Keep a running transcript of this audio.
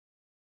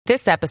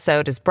This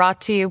episode is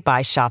brought to you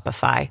by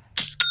Shopify.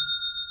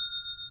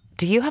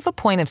 Do you have a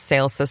point of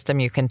sale system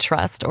you can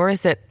trust, or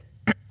is it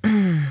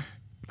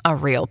a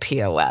real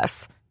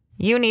POS?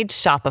 You need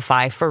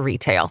Shopify for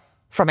retail.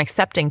 From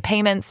accepting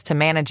payments to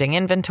managing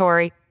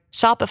inventory,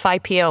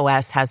 Shopify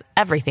POS has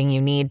everything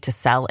you need to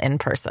sell in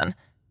person.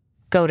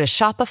 Go to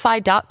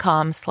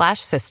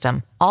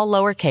shopify.com/system, all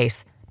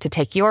lowercase, to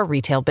take your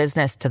retail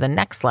business to the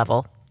next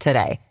level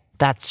today.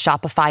 That's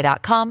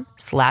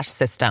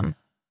shopify.com/system.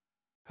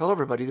 Hello,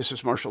 everybody. This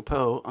is Marshall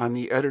Poe. I'm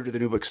the editor of the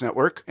New Books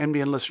Network.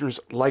 NBN listeners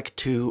like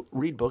to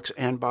read books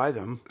and buy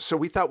them. So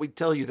we thought we'd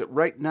tell you that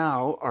right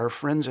now, our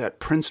friends at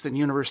Princeton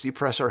University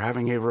Press are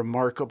having a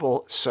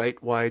remarkable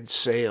site-wide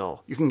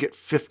sale. You can get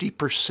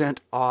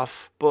 50%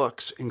 off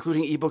books,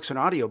 including ebooks and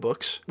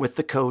audiobooks, with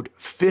the code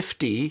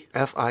 50,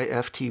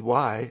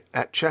 F-I-F-T-Y,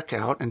 at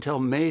checkout until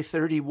May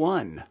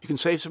 31. You can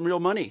save some real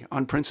money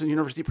on Princeton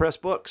University Press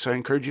books. I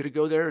encourage you to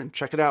go there and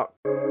check it out.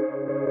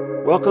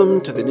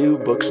 Welcome to the New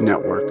Books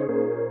Network.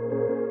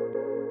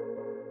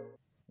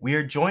 We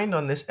are joined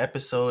on this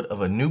episode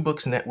of a New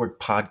Books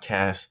Network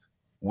podcast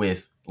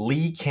with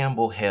Lee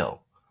Campbell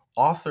Hale,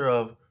 author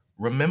of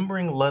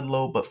Remembering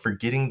Ludlow but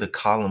Forgetting the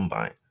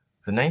Columbine,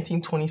 the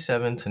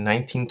 1927 to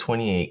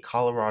 1928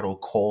 Colorado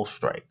Coal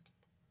Strike.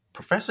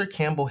 Professor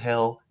Campbell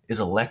Hale is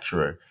a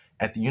lecturer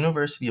at the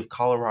University of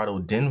Colorado,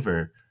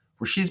 Denver,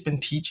 where she's been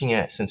teaching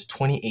at since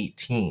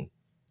 2018.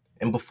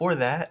 And before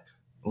that,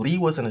 Lee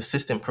was an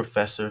assistant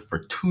professor for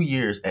 2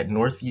 years at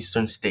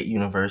Northeastern State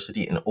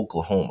University in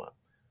Oklahoma.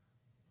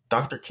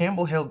 Dr.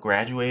 Campbell Hale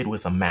graduated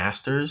with a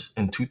master's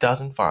in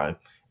 2005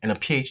 and a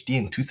PhD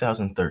in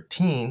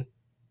 2013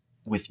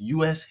 with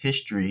U.S.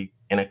 history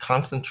and a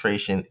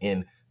concentration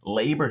in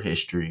labor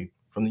history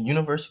from the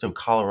University of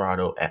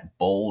Colorado at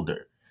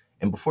Boulder.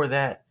 And before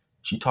that,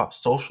 she taught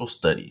social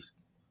studies.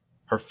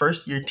 Her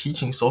first year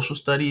teaching social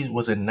studies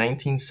was in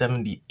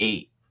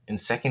 1978 in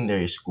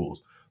secondary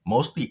schools,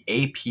 mostly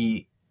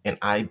AP and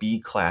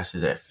IB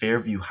classes at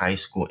Fairview High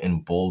School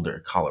in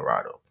Boulder,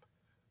 Colorado.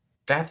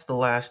 That's the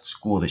last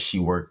school that she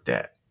worked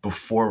at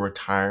before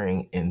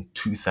retiring in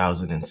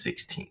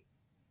 2016.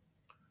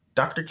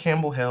 Dr.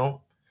 Campbell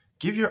Hale,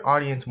 give your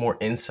audience more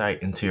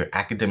insight into your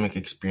academic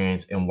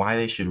experience and why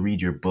they should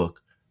read your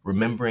book,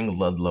 Remembering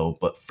Ludlow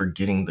but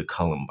Forgetting the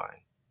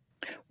Columbine.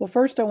 Well,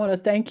 first, I want to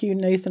thank you,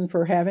 Nathan,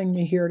 for having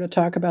me here to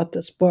talk about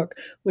this book,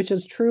 which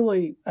has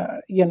truly,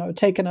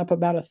 taken up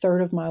about a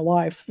third of my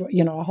life,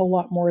 a whole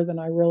lot more than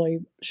I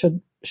really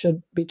should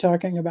be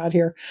talking about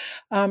here.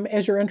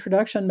 As your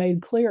introduction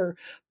made clear,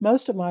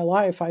 most of my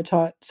life I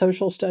taught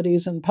social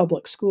studies in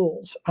public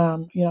schools.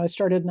 I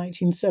started in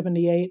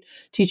 1978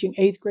 teaching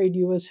 8th grade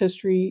U.S.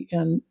 history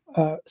in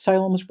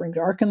Salem Springs,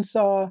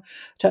 Arkansas,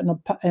 taught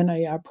in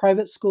a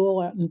private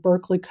school out in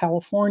Berkeley,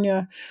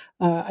 California.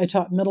 I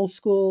taught middle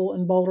school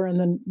in Boulder,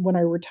 and then when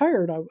I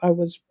retired, I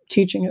was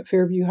teaching at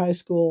Fairview High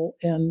School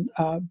in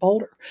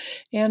Boulder.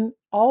 And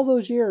all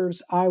those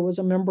years, I was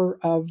a member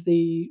of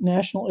the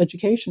National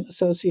Education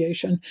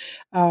Association,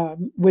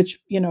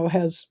 which,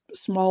 has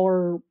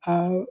smaller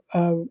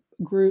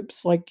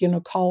groups like,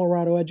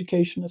 Colorado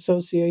Education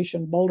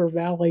Association, Boulder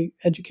Valley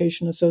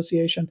Education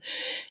Association.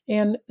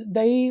 And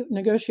they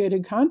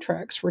negotiated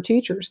contracts for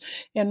teachers.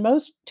 And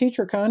most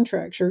teacher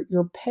contracts,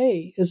 your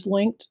pay is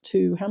linked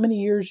to how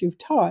many years you've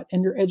taught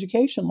and your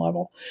education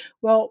level.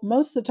 Well,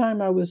 most of the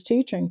time I was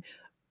teaching,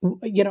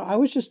 I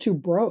was just too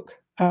broke.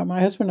 My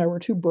husband and I were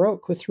too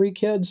broke with 3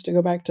 kids to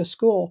go back to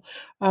school.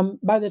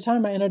 By the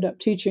time I ended up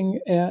teaching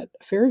at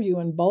Fairview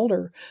in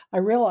Boulder, I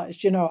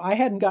realized, I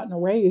hadn't gotten a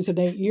raise in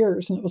 8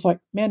 years. And it was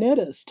like, man, it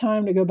is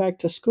time to go back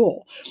to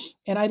school.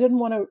 And I didn't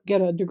want to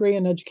get a degree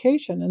in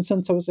education. And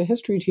since I was a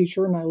history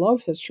teacher and I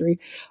love history,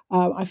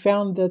 I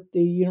found that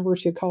the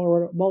University of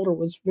Colorado at Boulder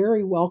was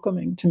very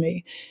welcoming to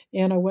me.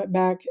 And I went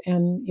back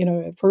and,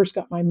 at first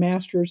got my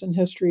master's in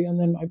history and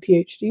then my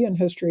PhD in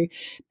history.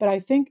 But I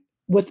think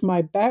with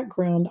my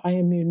background, I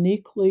am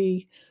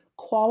uniquely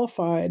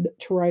qualified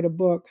to write a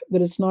book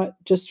that is not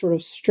just sort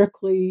of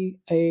strictly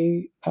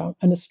an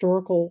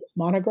historical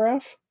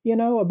monograph,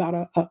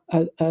 about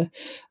a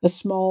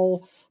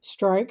small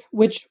strike,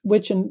 which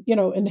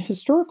in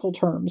historical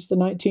terms, the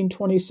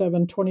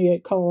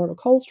 1927-28 Colorado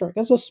Coal Strike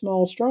is a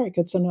small strike.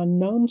 It's an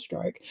unknown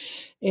strike,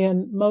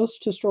 and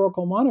most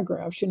historical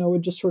monographs,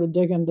 would just sort of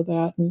dig into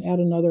that and add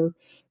another,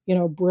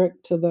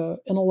 brick to the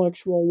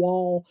intellectual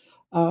wall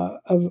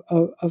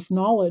of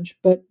knowledge.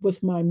 But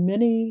with my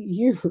many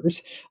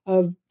years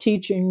of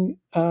teaching,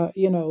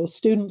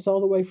 students all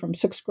the way from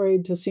 6th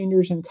grade to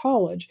seniors in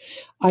college,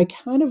 I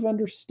kind of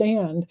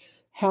understand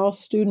how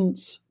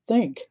students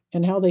think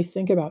and how they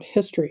think about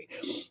history.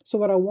 So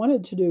what I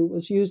wanted to do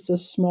was use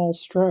this small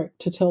strike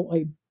to tell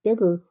a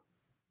bigger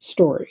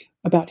story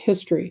about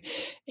history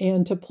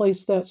and to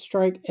place that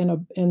strike in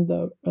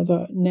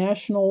the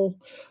national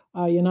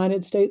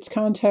United States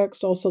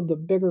context, also the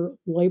bigger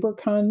labor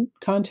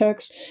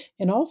context,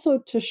 and also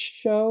to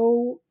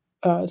show,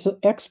 to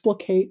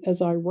explicate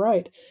as I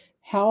write,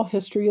 how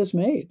history is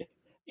made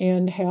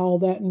and how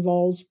that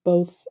involves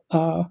both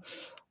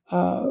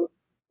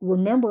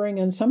remembering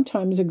and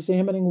sometimes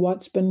examining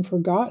what's been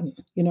forgotten,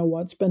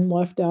 what's been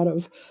left out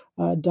of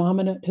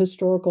dominant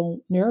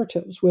historical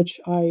narratives, which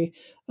I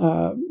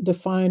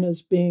define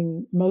as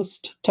being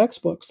most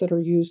textbooks that are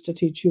used to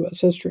teach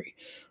U.S. history.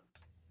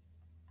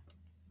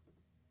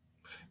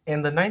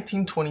 In the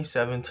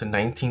 1927 to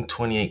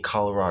 1928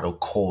 Colorado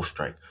coal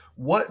strike,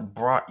 what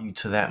brought you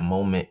to that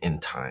moment in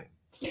time?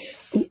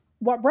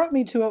 What brought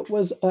me to it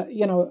was,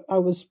 I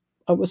was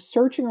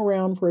searching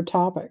around for a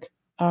topic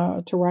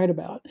to write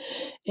about,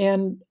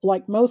 and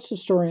like most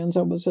historians,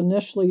 I was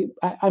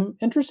I'm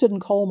interested in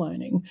coal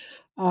mining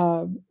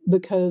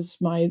because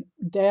my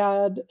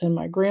dad and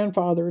my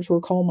grandfathers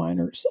were coal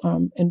miners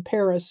in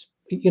Paris.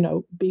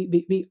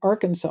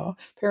 Arkansas,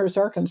 Paris,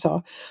 Arkansas.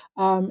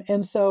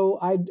 And so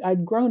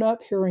I'd grown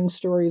up hearing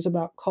stories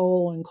about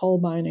coal and coal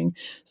mining.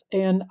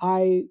 And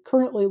I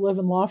currently live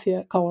in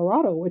Lafayette,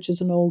 Colorado, which is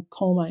an old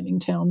coal mining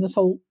town. This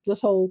whole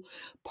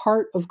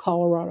part of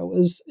Colorado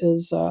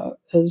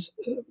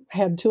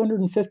had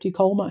 250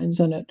 coal mines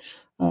in it.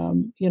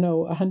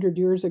 100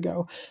 years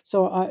ago.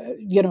 So,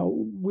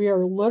 we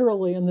are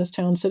literally in this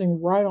town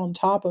sitting right on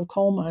top of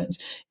coal mines.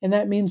 And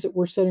that means that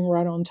we're sitting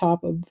right on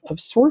top of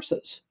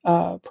sources,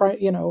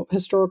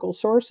 historical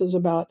sources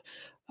about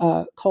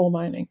coal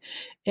mining.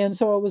 And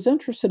so I was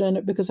interested in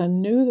it because I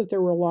knew that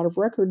there were a lot of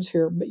records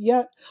here, but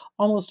yet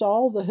almost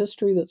all the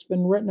history that's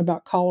been written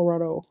about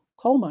Colorado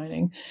coal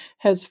mining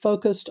has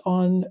focused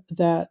on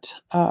that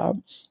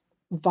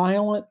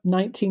violent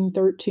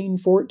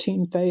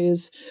 1913-14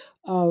 phase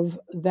of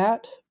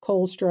that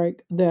coal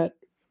strike that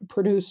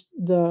produced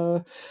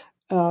the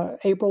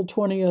April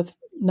 20th,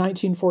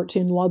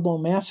 1914 Ludlow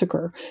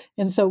Massacre.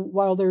 And so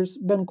while there's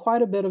been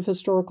quite a bit of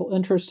historical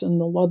interest in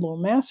the Ludlow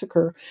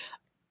Massacre,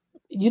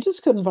 you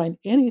just couldn't find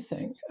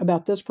anything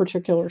about this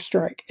particular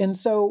strike. And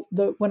so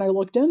when I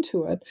looked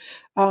into it,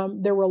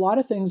 there were a lot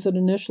of things that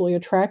initially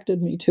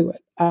attracted me to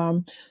it.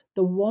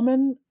 The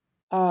woman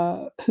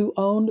who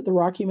owned the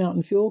Rocky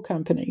Mountain Fuel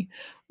Company,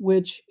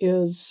 which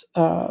is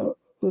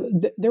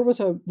let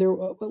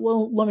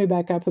me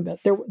back up a bit.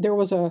 There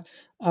was a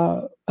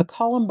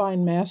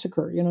Columbine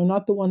massacre,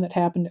 not the one that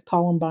happened at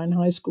Columbine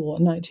High School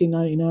in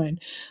 1999,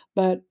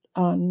 but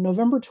on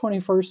November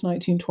 21st,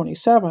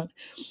 1927,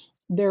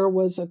 there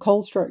was a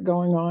coal strike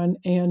going on,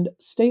 and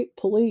state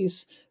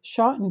police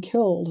shot and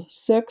killed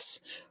 6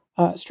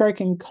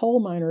 striking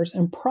coal miners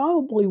and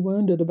probably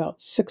wounded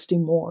about 60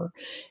 more.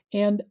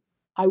 And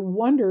I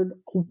wondered,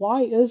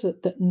 why is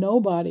it that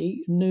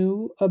nobody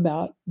knew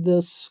about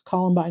this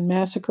Columbine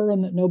massacre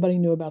and that nobody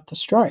knew about the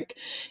strike?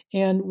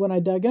 And when I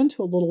dug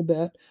into a little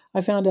bit,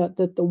 I found out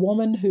that the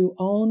woman who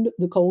owned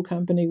the coal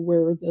company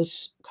where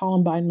this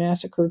Columbine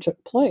massacre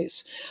took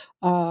place,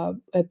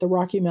 at the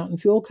Rocky Mountain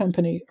Fuel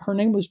Company, her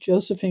name was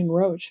Josephine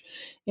Roach.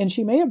 And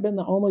she may have been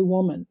the only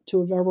woman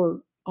to have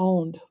ever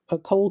owned a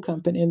coal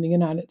company in the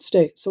United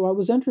States. So I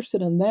was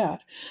interested in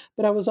that,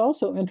 but I was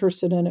also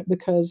interested in it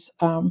because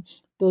the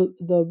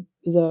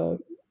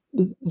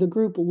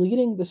group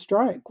leading the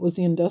strike was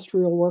the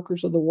Industrial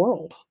Workers of the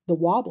World, the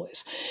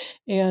Wobblies.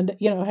 And,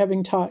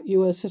 having taught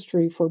U.S.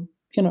 history for,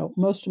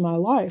 most of my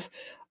life,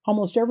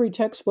 almost every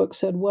textbook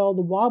said, well,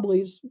 the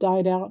Wobblies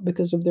died out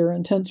because of their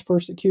intense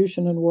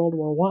persecution in World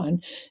War I.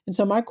 And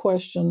so my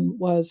question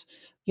was,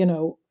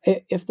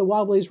 if the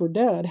Wobblies were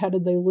dead, how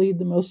did they lead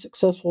the most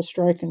successful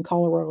strike in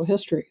Colorado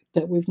history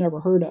that we've never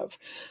heard of?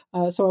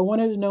 So I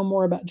wanted to know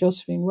more about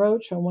Josephine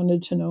Roach. I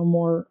wanted to know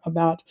more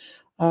about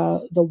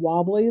the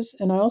Wobblies.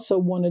 And I also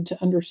wanted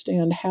to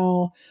understand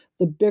how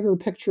the bigger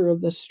picture of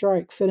this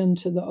strike fit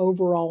into the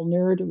overall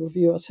narrative of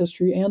U.S.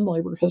 history and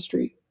labor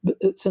history,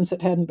 since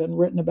it hadn't been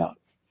written about.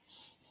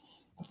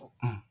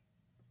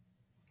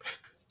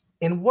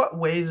 In what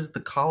ways is the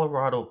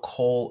Colorado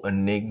coal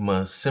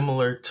enigma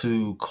similar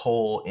to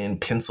coal in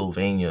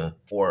Pennsylvania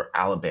or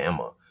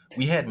Alabama?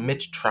 We had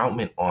Mitch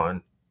Troutman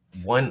on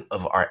one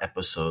of our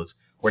episodes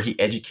where he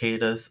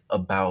educated us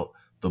about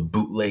the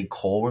bootleg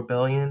coal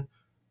rebellion.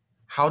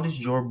 How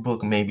does your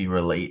book maybe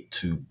relate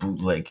to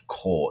bootleg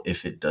coal,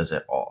 if it does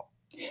at all?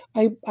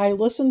 I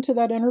listened to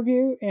that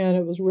interview, and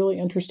it was a really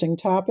interesting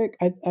topic.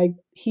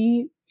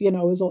 He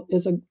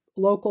is a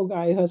local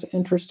guy who has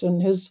interest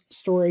in his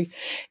story,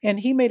 and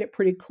he made it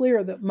pretty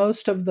clear that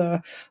most of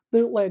the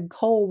bootleg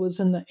coal was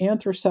in the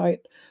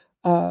anthracite.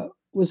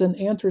 Was an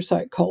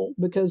anthracite coal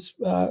because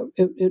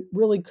it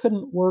really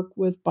couldn't work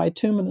with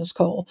bituminous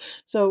coal.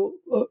 So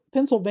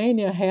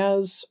Pennsylvania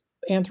has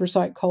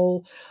anthracite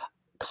coal.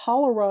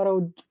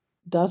 Colorado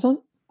doesn't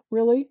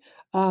really.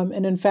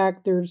 And in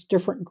fact, there's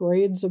different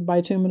grades of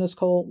bituminous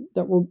coal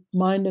that were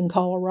mined in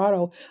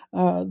Colorado.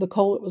 The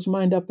coal that was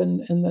mined up in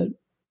the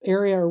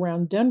area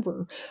around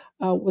Denver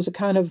was a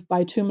kind of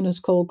bituminous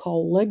coal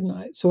called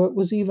lignite. So it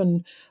was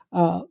even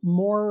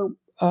more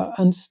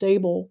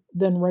unstable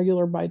than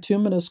regular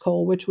bituminous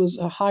coal, which was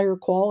a higher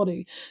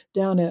quality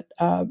down at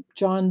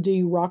John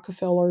D.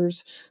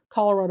 Rockefeller's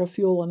Colorado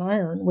Fuel and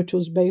Iron, which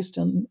was based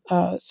in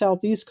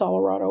southeast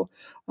Colorado.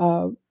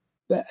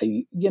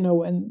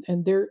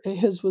 and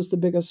his was the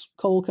biggest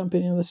coal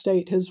company in the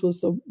state. His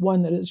was the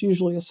one that is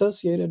usually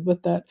associated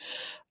with that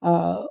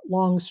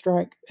long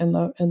strike and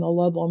the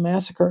Ludlow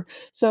massacre.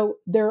 So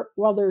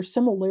while there are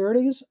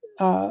similarities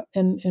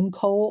in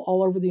coal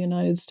all over the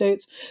United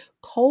States,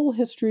 coal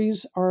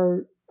histories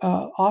are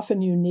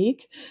often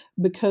unique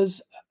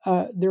because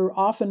they're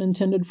often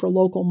intended for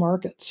local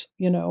markets.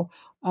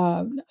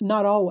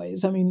 Not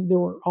always. I mean, there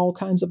were all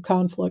kinds of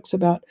conflicts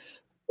about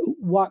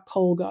what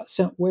coal got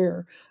sent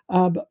where.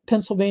 But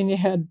Pennsylvania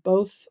had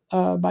both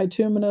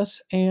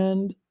bituminous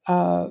and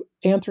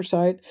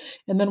anthracite,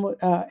 and then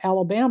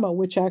Alabama,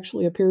 which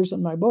actually appears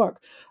in my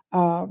book,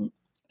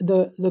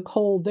 the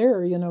coal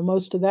there,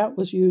 most of that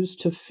was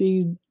used to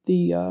feed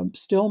the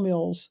steel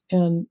mills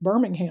in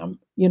Birmingham,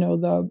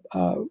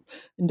 the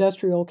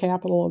industrial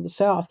capital of the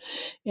South.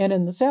 And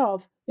in the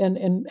South,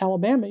 in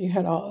Alabama, you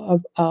had a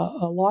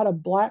lot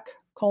of black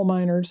coal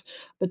miners,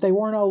 but they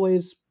weren't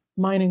always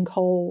mining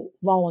coal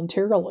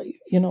voluntarily.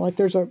 Like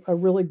there's a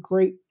really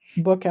great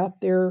book out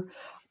there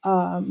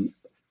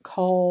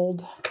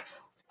called,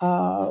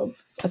 I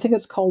think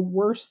it's called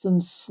Worse Than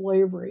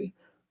Slavery.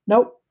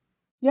 Nope.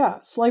 Yeah,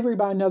 Slavery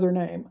by Another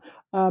Name,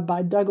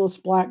 by Douglas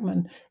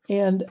Blackman.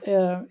 And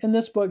in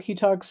this book, he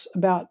talks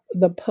about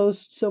the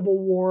post-Civil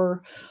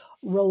War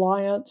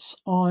reliance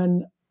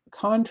on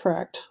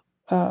contract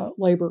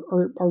labor,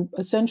 or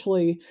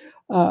essentially,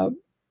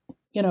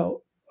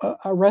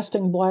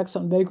 arresting blacks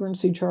on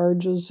vagrancy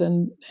charges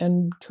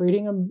and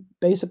treating them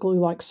basically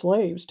like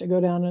slaves to go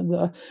down in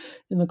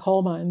the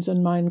coal mines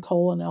and mine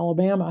coal in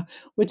Alabama,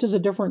 which is a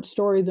different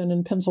story than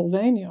in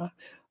Pennsylvania,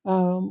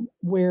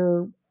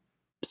 where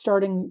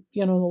starting,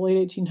 in the late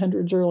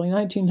 1800s, early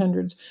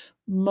 1900s,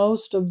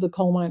 most of the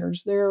coal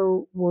miners there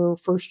were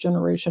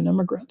first-generation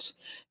immigrants.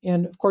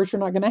 And, of course,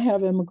 you're not going to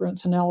have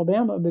immigrants in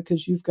Alabama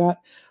because you've got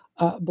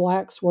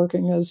blacks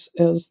working as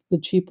the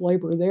cheap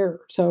labor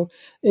there. So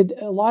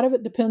a lot of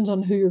it depends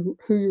on who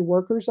your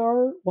workers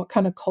are, what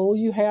kind of coal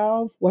you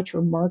have, what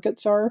your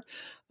markets are.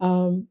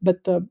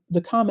 But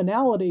the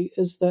commonality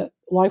is that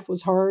life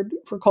was hard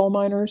for coal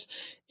miners,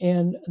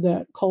 and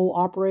that coal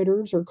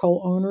operators or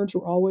coal owners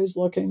were always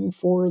looking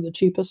for the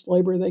cheapest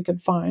labor they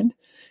could find.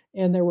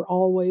 And they were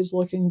always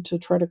looking to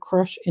try to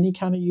crush any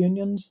kind of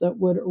unions that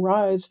would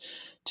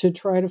arise to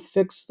try to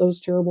fix those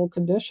terrible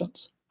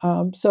conditions.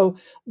 So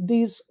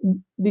these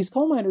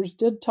coal miners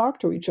did talk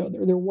to each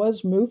other. There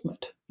was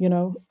movement.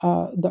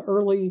 The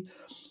early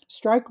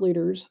strike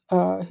leaders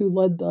who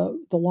led the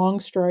long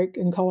strike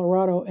in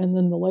Colorado and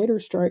then the later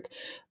strike,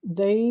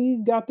 they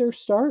got their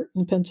start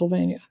in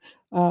Pennsylvania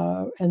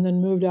and then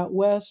moved out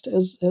west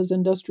as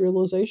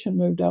industrialization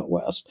moved out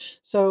west.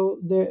 So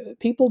the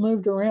people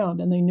moved around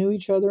and they knew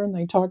each other and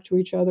they talked to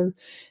each other,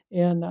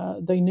 and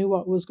they knew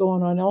what was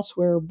going on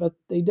elsewhere, but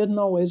they didn't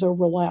always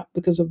overlap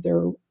because of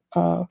their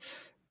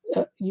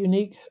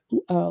unique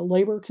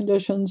labor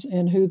conditions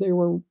and who they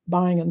were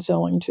buying and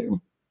selling to.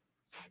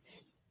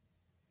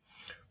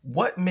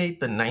 What made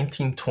the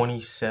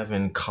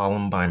 1927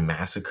 Columbine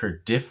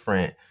Massacre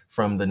different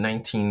from the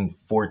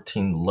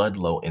 1914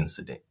 Ludlow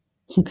incident?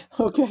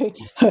 Okay,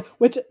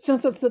 which,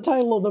 since it's the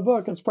title of the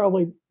book, it's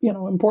probably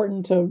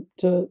important to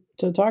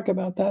talk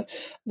about that.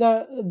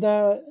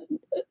 The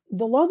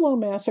Ludlow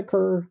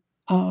Massacre,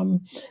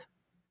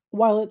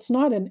 while it's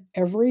not in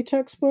every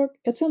textbook,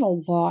 it's in a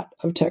lot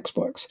of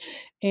textbooks.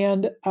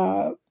 And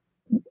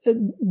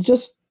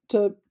just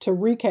to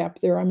recap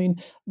there, I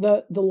mean,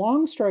 the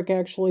long strike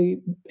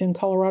actually in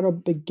Colorado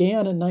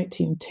began in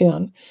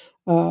 1910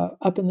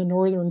 up in the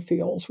northern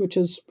fields, which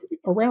is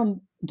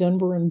around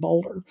Denver and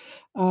Boulder.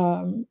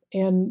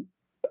 And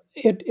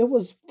it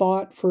was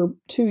fought for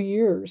 2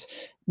 years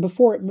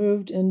before it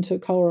moved into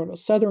Colorado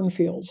southern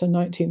fields in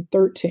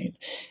 1913.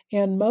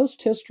 And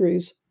most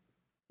histories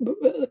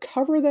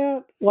cover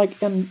that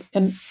like and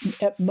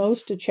at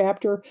most a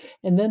chapter,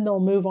 and then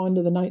they'll move on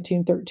to the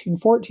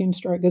 1913-14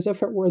 strike as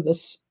if it were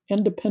this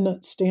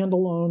independent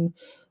standalone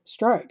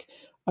strike,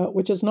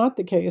 which is not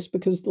the case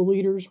because the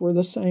leaders were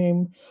the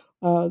same.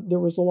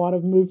 There was a lot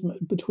of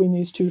movement between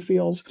these two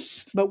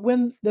fields. But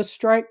when the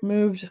strike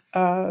moved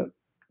to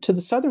the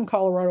southern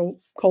Colorado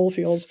coal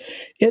fields,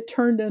 it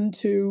turned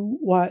into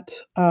what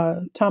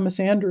Thomas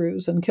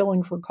Andrews and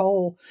Killing for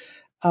Coal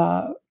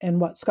and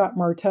what Scott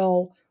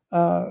Martell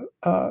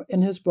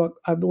in his book,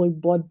 I believe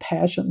Blood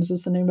Passions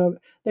is the name of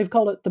it. They've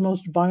called it the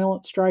most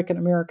violent strike in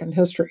American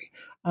history.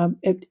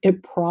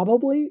 It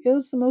probably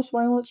is the most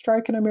violent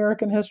strike in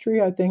American history.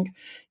 I think,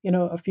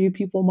 a few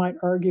people might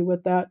argue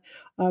with that.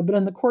 But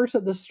in the course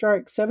of the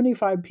strike,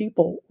 75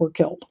 people were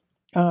killed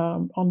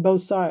on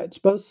both sides.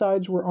 Both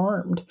sides were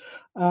armed.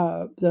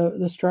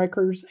 The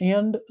strikers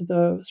and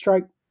the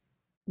strike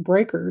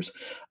breakers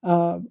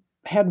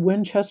had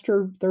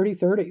Winchester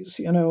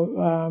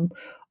 30-30s,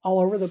 all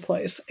over the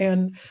place.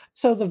 And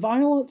so the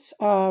violence,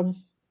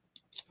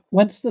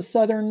 once the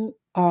southern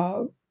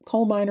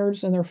coal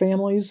miners and their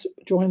families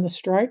joined the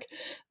strike,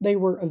 they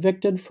were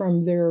evicted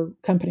from their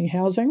company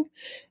housing,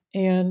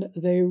 and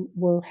they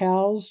were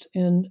housed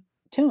in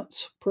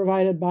tents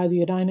provided by the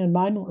United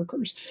Mine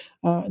Workers.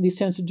 These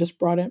tents had just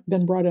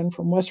been brought in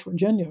from West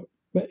Virginia,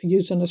 but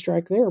used in a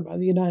strike there by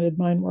the United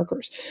Mine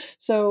Workers.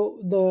 So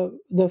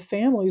the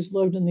families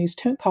lived in these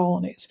tent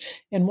colonies,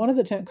 and one of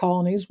the tent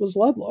colonies was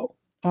Ludlow,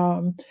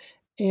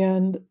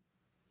 and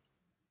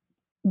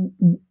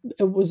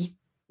it was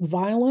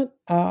violent.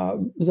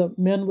 The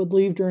men would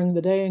leave during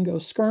the day and go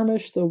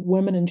skirmish. The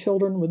women and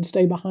children would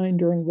stay behind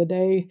during the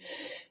day.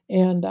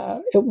 And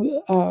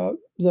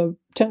the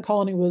tent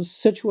colony was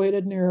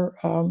situated near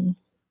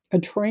a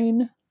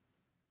train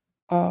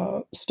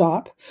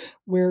stop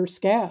where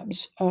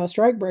scabs,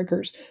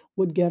 strikebreakers,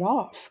 would get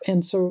off.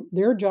 And so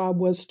their job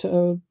was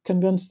to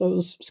convince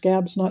those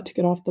scabs not to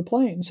get off the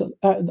plane,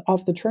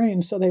 off the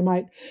train, so they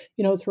might,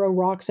 throw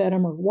rocks at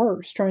them or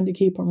worse, trying to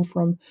keep them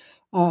from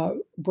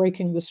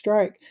breaking the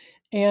strike.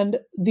 And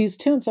these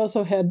tents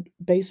also had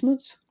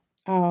basements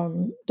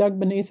dug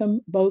beneath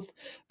them, both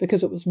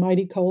because it was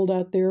mighty cold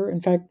out there. In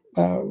fact,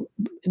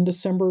 in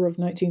December of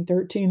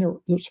 1913, there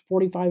was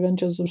 45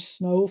 inches of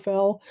snow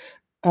fell.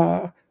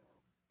 That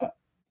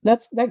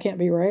can't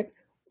be right.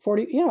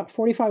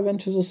 45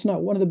 inches of snow,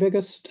 one of the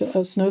biggest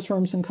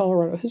snowstorms in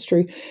Colorado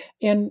history.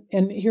 And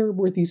here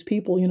were these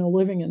people,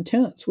 living in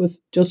tents with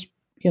just,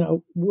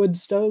 wood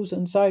stoves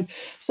inside.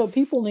 So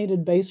people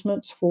needed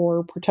basements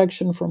for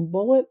protection from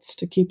bullets,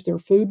 to keep their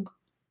food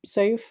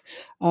safe,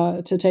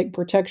 to take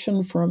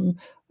protection from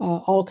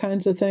all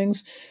kinds of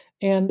things.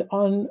 And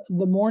on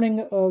the morning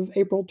of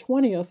April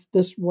 20th,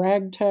 this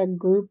ragtag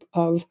group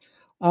of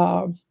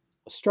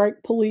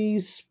strike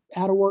police,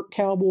 out-of-work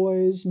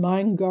cowboys,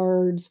 mine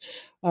guards,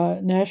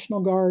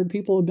 National Guard,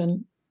 people have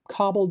been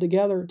cobbled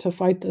together to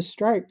fight this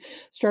strike,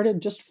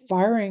 started just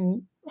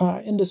firing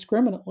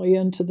indiscriminately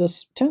into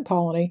this tent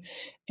colony.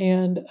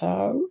 And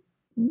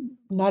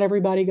not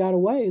everybody got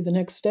away. The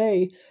next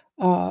day,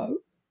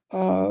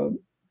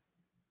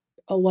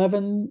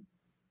 11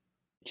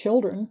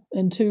 children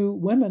and 2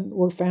 women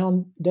were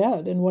found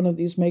dead in one of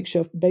these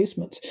makeshift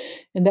basements.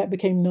 And that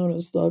became known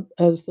as the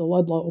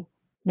Ludlow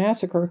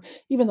Massacre.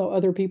 Even though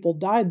other people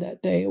died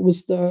that day, it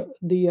was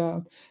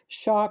the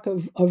shock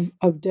of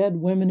dead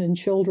women and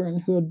children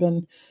who had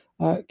been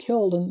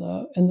killed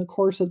in the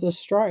course of this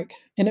strike.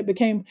 And it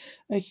became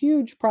a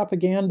huge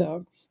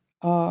propaganda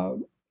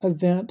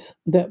event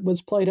that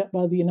was played up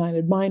by the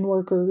United Mine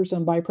Workers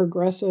and by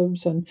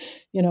progressives. And,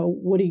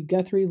 Woody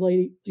Guthrie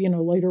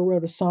later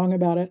wrote a song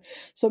about it.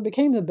 So it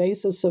became the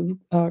basis of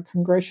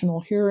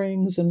congressional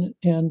hearings and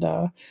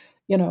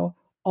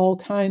all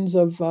kinds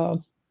of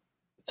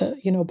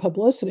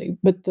publicity.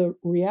 But the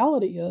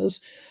reality is,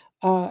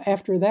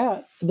 after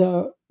that,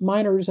 the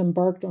miners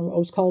embarked on what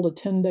was called a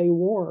 10-day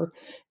war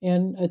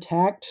and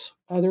attacked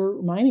other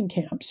mining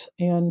camps.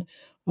 And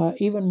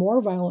even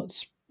more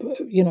violence,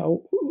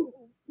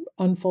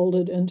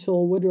 unfolded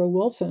until Woodrow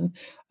Wilson,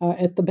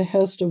 at the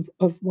behest of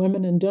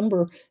women in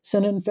Denver,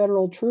 sent in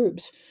federal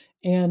troops.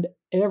 And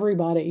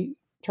everybody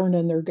turned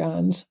in their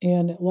guns.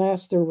 And at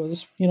last there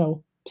was,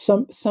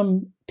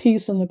 some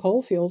peace in the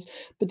coal fields.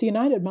 But the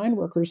United Mine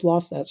Workers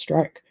lost that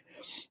strike.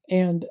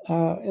 And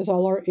as I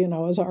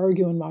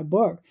argue in my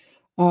book,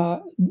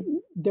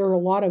 there are a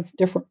lot of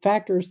different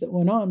factors that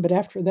went on. But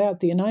after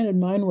that, the United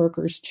Mine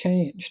Workers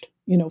changed,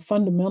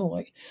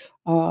 fundamentally.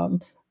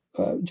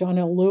 John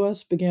L.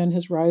 Lewis began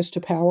his rise to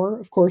power.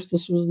 Of course,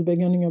 this was the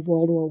beginning of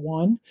World War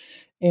I.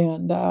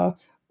 And,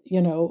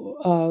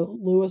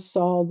 Lewis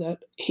saw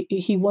that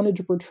he wanted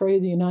to portray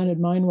the United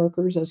Mine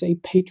Workers as a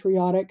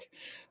patriotic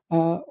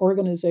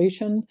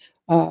organization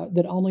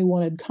that only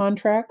wanted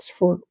contracts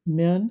for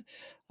men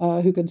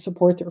who could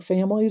support their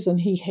families. And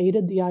he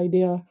hated the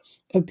idea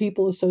of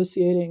people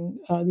associating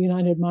the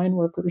United Mine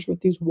Workers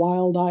with these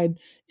wild-eyed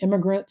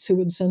immigrants who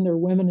would send their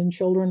women and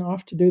children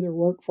off to do their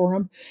work for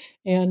him.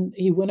 And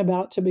he went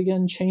about to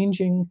begin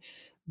changing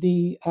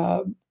the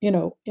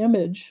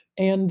image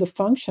and the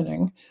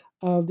functioning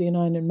of the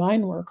United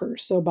Mine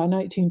Workers. So by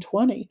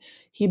 1920,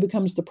 he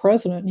becomes the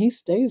president, and he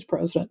stays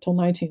president till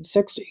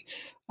 1960.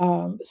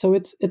 So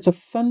it's a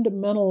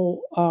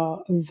fundamental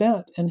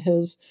event in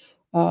his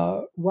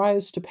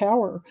rise to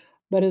power.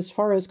 But as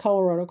far as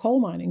Colorado coal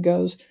mining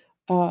goes,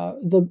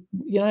 the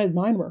United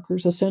Mine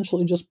Workers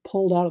essentially just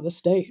pulled out of the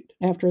state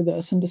after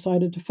this and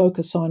decided to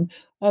focus on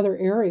other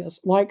areas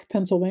like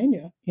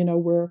Pennsylvania,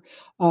 where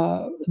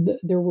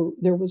there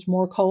was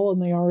more coal and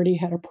they already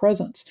had a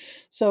presence.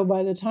 So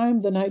by the time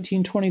the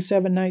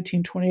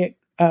 1927-1928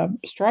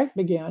 strike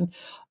began,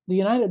 the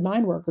United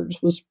Mine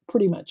Workers was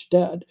pretty much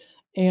dead,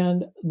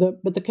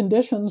 but the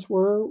conditions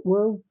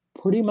were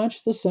pretty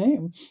much the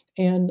same.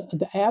 And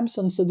the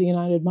absence of the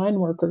United Mine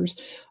Workers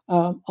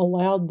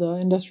allowed the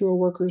industrial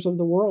workers of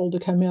the world to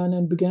come in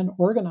and begin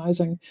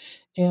organizing.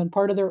 And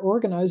part of their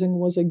organizing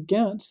was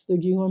against the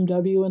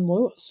UMW and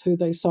Lewis, who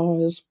they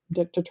saw as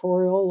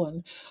dictatorial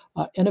and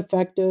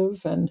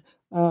ineffective. And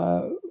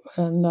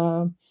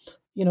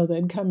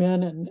they'd come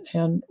in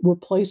and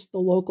replace the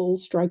local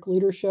strike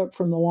leadership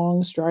from the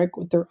long strike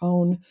with their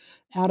own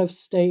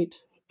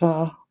out-of-state,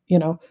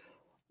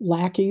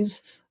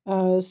 lackeys.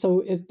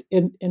 So it,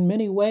 in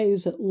many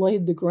ways, it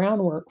laid the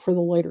groundwork for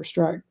the later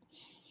strike.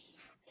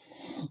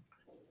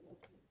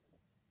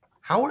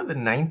 How are the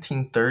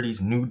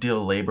 1930s New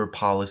Deal labor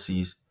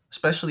policies,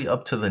 especially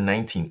up to the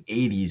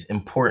 1980s,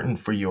 important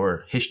for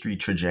your history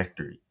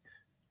trajectory?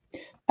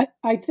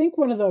 I think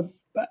one of the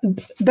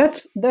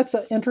that's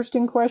an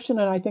interesting question,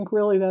 and I think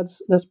really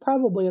that's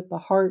probably at the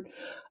heart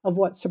of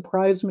what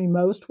surprised me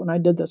most when I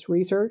did this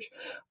research.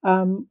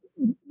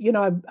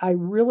 I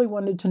really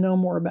wanted to know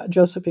more about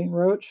Josephine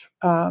Roach,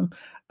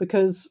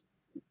 because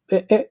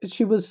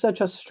she was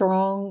such a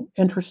strong,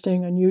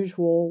 interesting,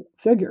 unusual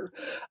figure.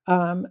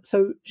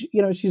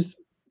 She's,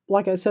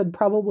 like I said,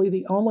 probably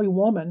the only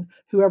woman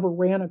who ever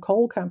ran a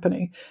coal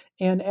company.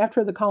 And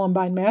after the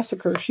Columbine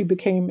massacre, she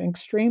became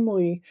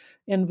extremely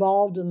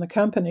involved in the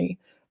company.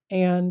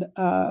 And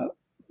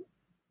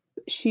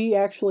she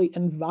actually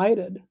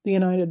invited the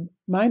United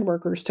Mine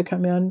Workers to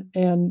come in,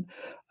 and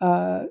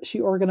she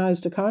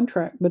organized a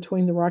contract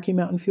between the Rocky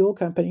Mountain Fuel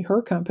Company,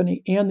 her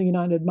company, and the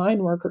United Mine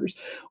Workers,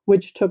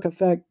 which took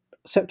effect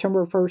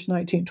September 1st,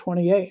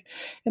 1928.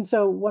 And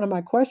so one of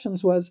my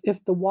questions was,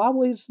 if the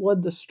Wobblies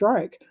led the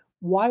strike,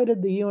 why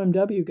did the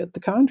UMW get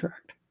the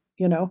contract?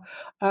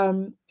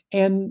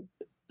 And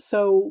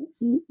so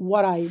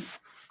what I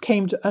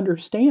came to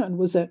understand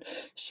was that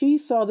she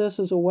saw this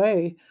as a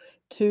way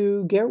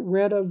to get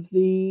rid of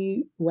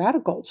the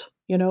radicals,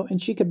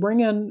 and she could bring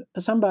in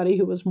somebody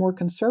who was more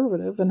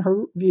conservative in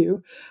her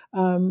view.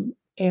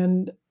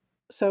 And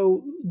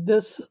so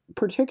this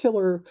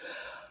particular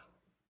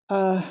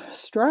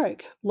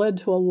strike led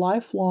to a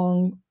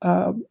lifelong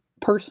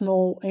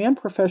personal and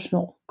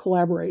professional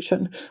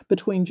collaboration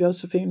between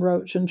Josephine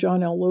Roach and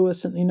John L.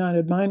 Lewis and the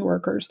United Mine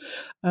Workers,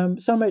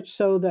 so much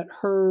so that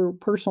her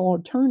personal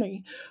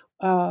attorney,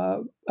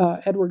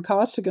 Edward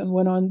Costigan,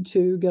 went on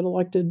to get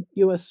elected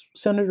U.S.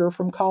 Senator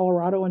from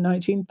Colorado in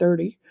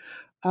 1930.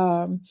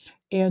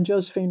 And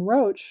Josephine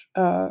Roach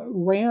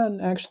ran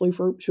actually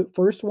for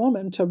first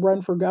woman to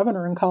run for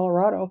governor in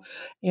Colorado,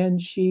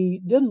 and she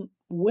didn't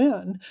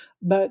win,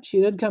 but she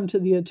did come to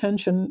the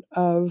attention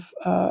of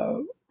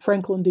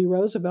Franklin D.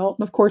 Roosevelt.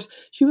 And of course,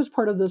 she was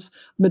part of this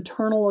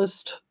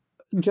maternalist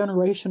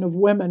generation of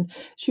women.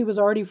 She was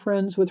already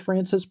friends with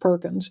Frances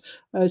Perkins.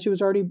 She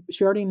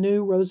already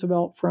knew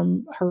Roosevelt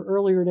from her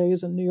earlier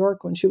days in New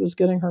York when she was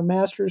getting her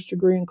master's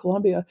degree in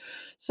Columbia.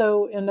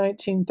 So in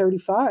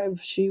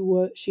 1935, she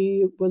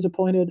was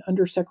appointed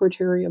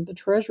Undersecretary of the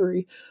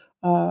Treasury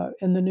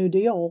in the New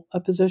Deal, a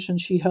position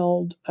she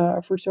held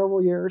for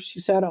several years.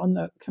 She sat on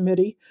the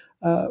committee.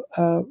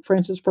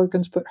 Frances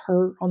Perkins put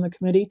her on the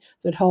committee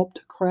that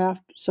helped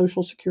craft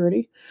Social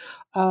Security.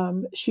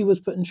 She was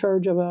put in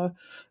charge of a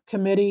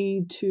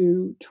committee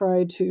to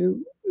try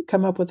to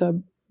come up with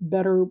a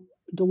better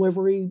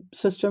delivery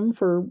system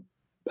for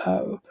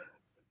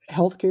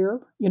healthcare,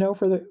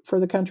 for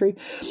the country.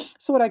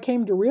 So what I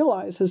came to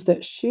realize is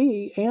that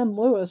she and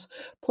Lewis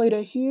played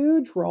a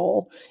huge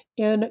role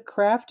in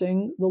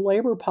crafting the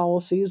labor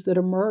policies that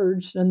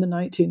emerged in the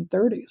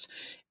 1930s,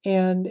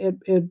 and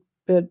it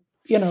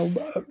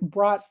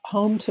brought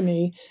home to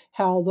me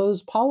how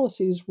those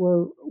policies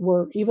were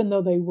even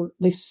though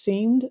they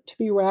seemed to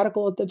be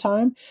radical at the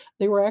time,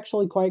 they were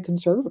actually quite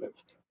conservative.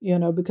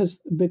 Because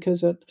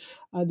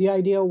the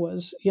idea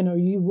was,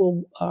 you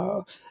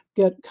will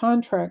get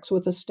contracts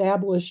with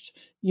established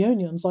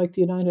unions like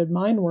the United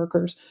Mine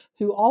Workers,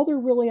 who all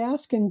they're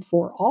asking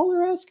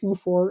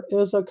for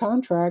is a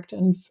contract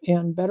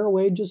and better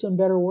wages and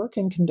better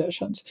working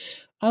conditions.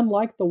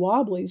 Unlike the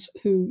Wobblies,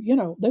 who,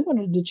 they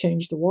wanted to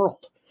change the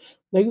world.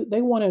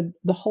 They wanted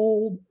the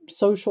whole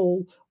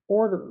social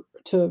order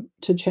to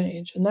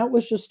change, and that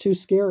was just too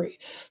scary.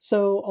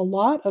 So a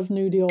lot of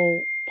New Deal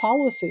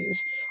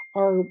policies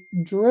are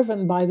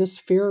driven by this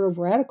fear of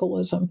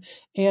radicalism,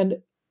 and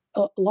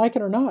like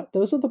it or not,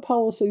 those are the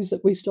policies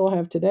that we still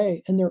have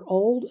today, and they're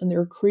old and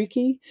they're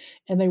creaky,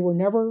 and they were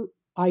never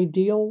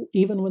ideal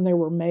even when they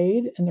were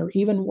made, and they're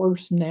even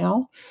worse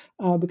now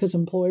because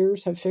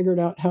employers have figured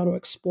out how to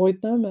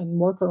exploit them and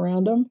work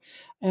around them.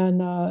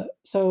 And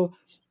so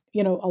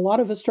a lot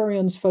of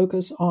historians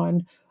focus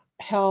on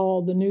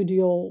how the New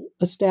Deal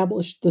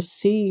established the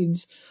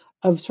seeds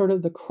of sort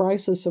of the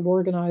crisis of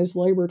organized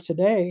labor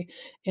today.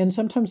 And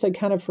sometimes they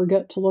kind of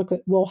forget to look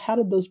at, well, how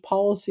did those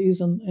policies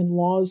and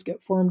laws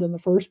get formed in the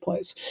first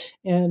place?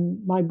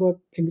 And my book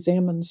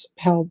examines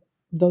how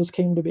those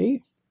came to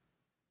be.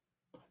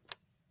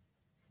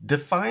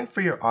 Define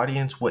for your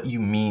audience what you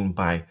mean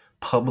by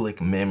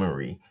public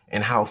memory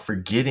and how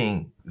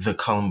forgetting the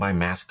Columbine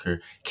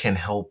Massacre can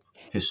help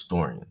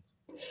historians.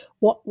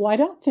 Well, I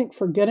don't think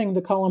forgetting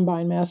the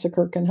Columbine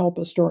Massacre can help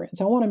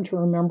historians. I want them to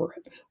remember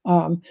it.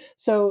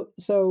 So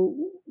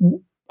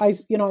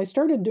I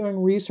started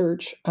doing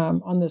research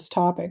on this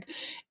topic,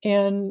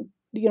 and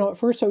at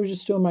first I was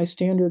just doing my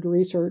standard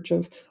research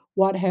of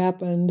what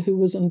happened, who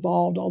was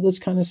involved, all this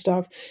kind of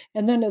stuff.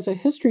 And then as a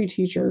history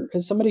teacher,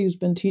 as somebody who's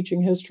been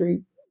teaching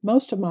history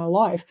most of my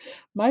life,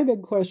 my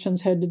big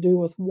questions had to do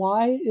with,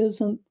 why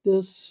isn't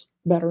this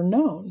better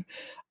known?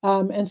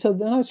 And so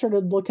then I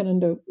started looking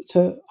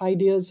into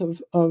ideas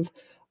of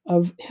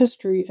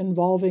history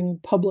involving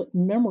public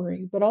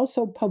memory, but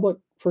also public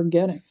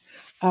forgetting.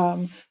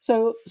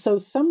 So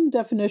some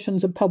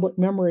definitions of public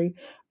memory,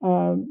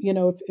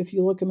 if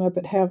you look them up,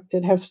 it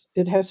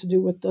has to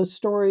do with the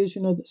stories,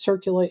 that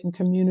circulate in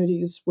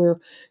communities where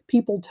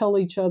people tell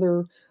each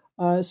other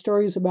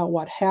stories about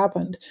what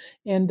happened,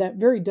 and that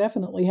very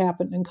definitely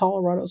happened in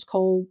Colorado's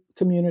coal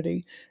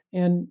community.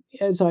 And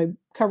as I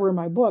cover in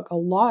my book, a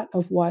lot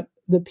of what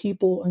the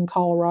people in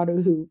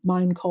Colorado who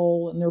mine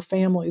coal and their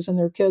families and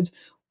their kids,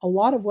 a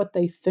lot of what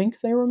they think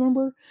they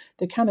remember,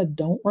 they kind of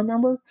don't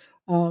remember.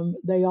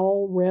 They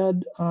all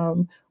read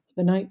the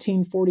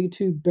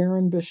 1942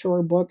 Baron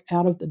Bashor book,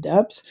 Out of the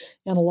Depths,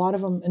 and a lot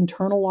of them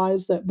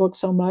internalized that book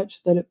so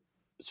much that it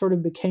sort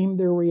of became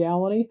their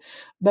reality.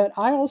 But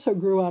I also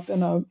grew up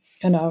in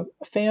a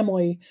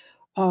family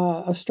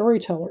of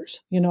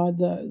storytellers.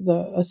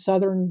 A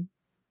Southern,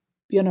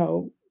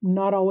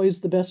 not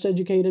always the best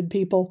educated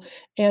people,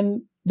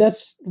 and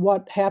that's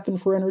what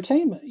happened for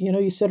entertainment.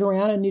 You sit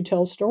around and you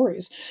tell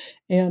stories.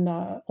 And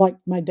like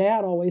my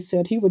dad always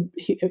said,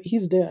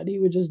 he's dead. He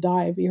would just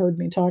die if he heard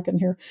me talking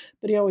here.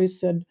 But he always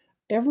said,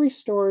 every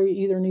story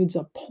either needs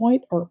a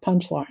point or a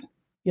punchline,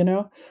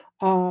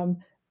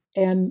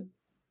 and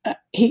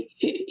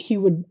he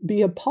would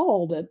be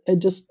appalled at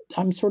just,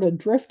 I'm sort of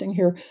drifting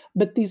here,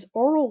 but these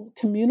oral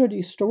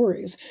community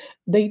stories,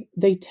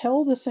 they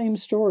tell the same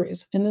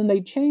stories and then they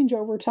change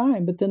over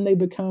time, but then they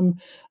become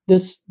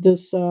this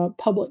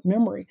public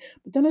memory.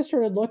 But then I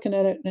started looking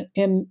at it,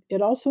 and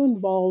it also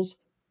involves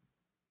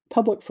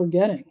public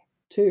forgetting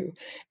too.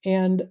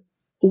 And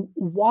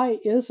why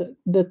is it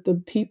that the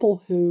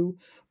people who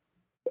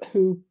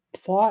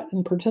fought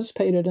and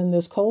participated in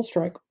this coal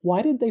strike,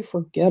 why did they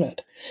forget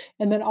it?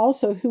 And then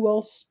also, who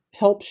else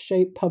helps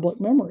shape public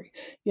memory?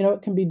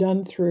 It can be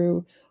done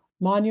through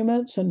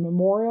monuments and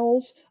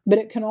memorials, but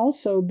it can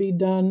also be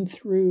done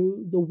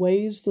through the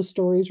ways the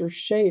stories are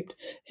shaped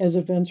as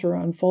events are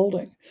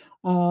unfolding.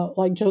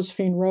 Like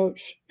Josephine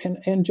Roach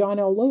and John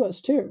L. Lewis,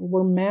 too,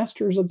 were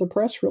masters of the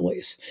press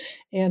release,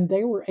 and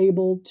they were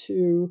able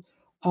to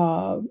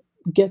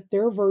get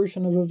their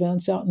version of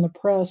events out in the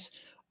press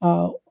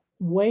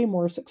way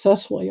more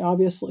successfully,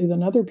 obviously,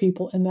 than other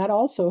people. And that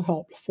also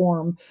helped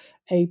form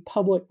a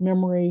public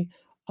memory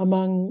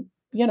among,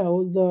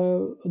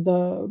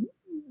 the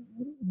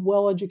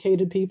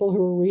well-educated people who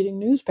were reading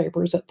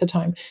newspapers at the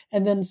time.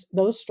 And then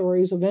those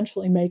stories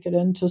eventually make it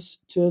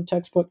into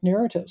textbook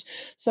narratives.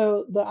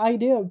 So the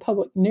idea of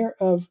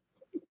of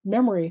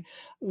memory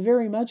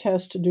very much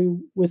has to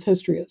do with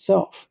history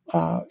itself,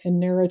 and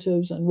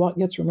narratives, and what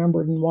gets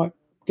remembered and what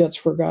gets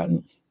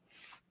forgotten.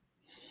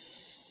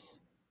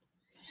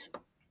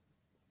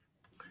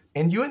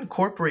 And you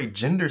incorporate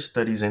gender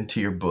studies into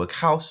your book.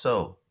 How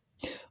so?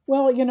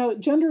 Well,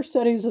 gender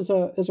studies is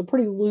a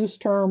pretty loose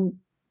term,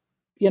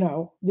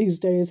 these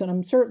days, and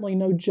I'm certainly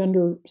no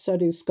gender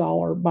studies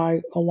scholar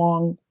by a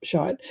long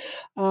shot.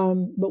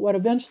 But what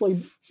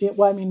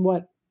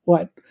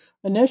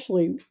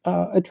initially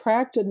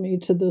attracted me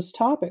to this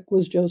topic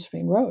was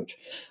Josephine Roach,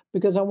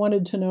 because I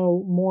wanted to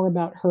know more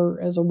about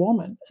her as a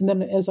woman. And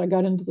then as I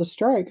got into the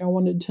strike, I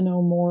wanted to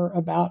know more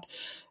about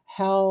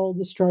how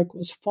the strike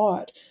was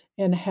fought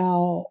and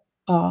how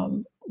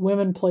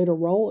women played a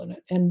role in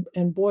it,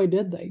 and boy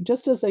did they,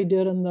 just as they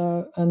did in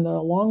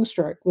the long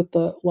strike with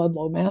the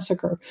Ludlow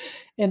massacre.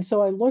 And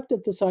so I looked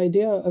at this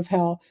idea of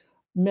how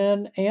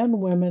men and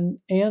women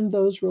and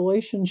those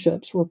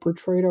relationships were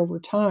portrayed over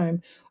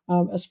time,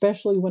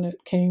 especially when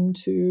it came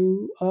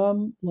to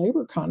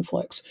labor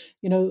conflicts.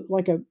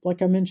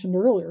 Like I mentioned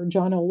earlier,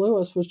 John L.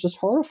 Lewis was just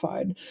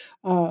horrified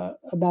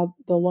about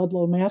the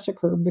Ludlow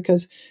massacre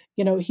because,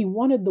 he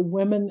wanted the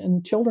women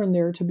and children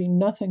there to be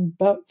nothing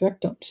but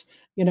victims.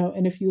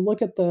 And if you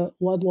look at the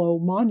Ludlow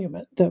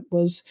monument that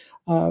was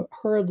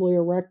hurriedly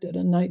erected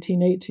in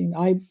 1918,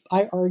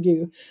 I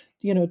argue,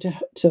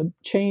 to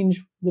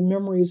change the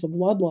memories of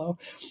Ludlow.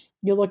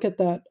 You look at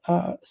that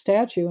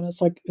statue, and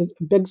it's like a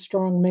big,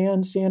 strong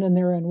man standing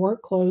there in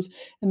work clothes,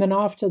 and then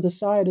off to the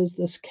side is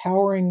this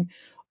cowering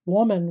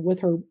woman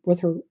with her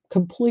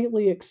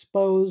completely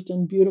exposed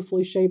and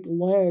beautifully shaped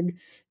leg,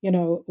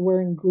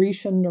 wearing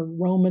Grecian or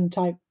Roman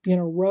type,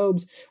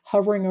 robes,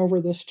 hovering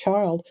over this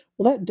child.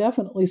 Well, that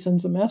definitely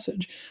sends a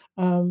message.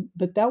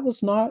 But that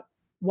was not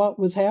what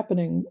was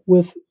happening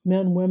with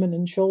men, women,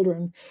 and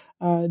children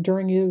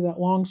during either that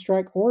long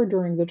strike or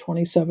during the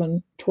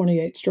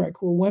 27-28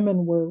 strike, where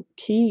women were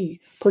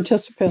key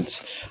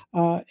participants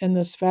in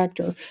this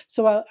factor.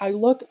 So I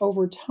look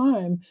over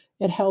time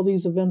at how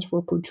these events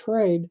were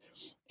portrayed,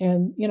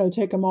 and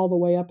take them all the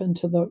way up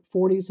into the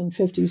 40s and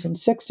 50s and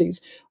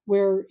 60s,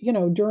 where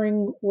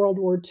during World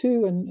War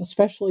II, and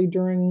especially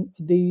during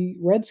the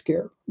Red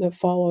Scare that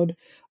followed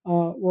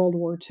World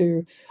War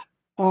II,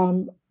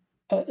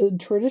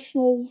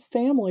 traditional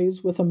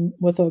families with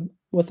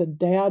a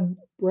dad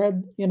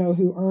bred,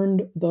 who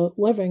earned the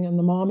living, and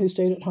the mom who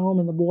stayed at home,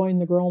 and the boy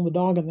and the girl and the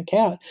dog and the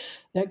cat,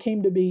 that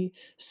came to be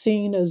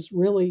seen as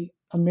really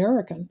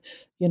American,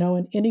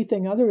 and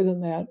anything other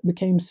than that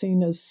became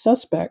seen as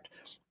suspect.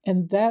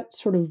 And that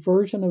sort of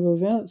version of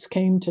events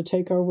came to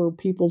take over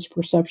people's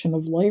perception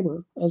of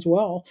labor as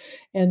well.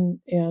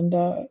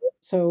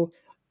 So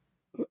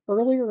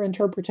earlier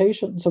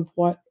interpretations of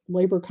what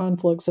labor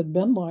conflicts had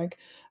been like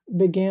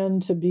began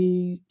to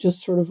be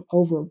just sort of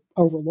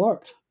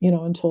overlooked,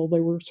 until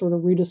they were sort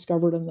of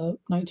rediscovered in the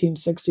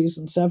 1960s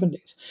and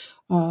 70s.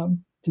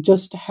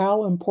 Just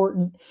how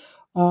important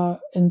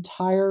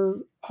entire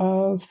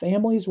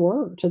families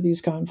were to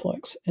these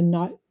conflicts, and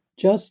not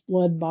just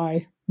led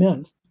by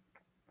men.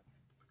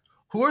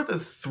 Who are the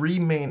three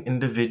main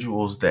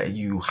individuals that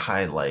you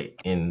highlight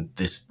in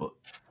this book?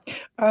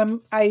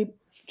 I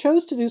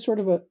chose to do sort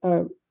of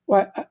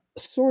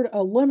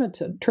a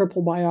limited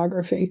triple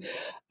biography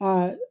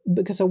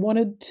because I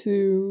wanted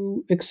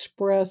to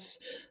express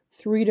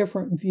three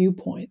different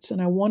viewpoints,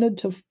 and I wanted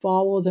to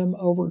follow them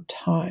over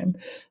time.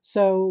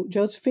 So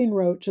Josephine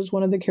Roach is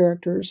one of the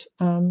characters.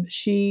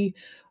 She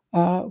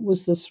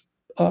was this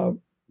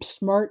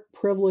smart,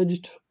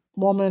 privileged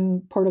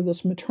woman, part of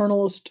this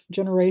maternalist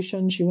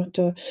generation. She went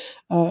to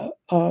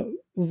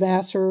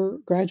Vassar,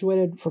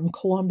 graduated from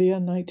Columbia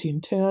in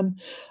 1910,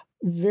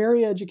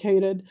 very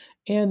educated,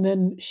 and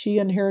then she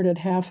inherited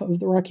half of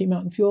the Rocky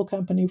Mountain Fuel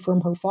Company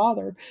from her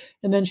father,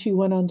 and then she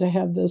went on to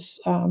have this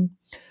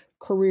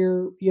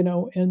career,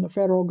 in the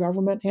federal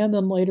government, and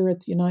then later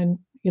at the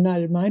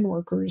United Mine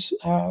Workers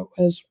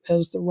as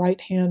the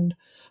right hand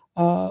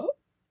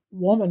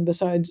woman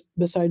beside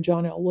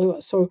John L.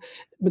 Lewis. So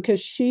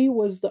because she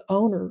was the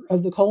owner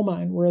of the coal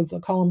mine where the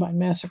Columbine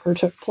Massacre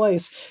took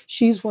place,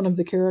 she's one of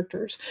the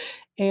characters.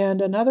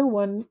 And another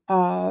one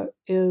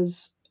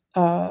is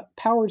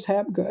Powers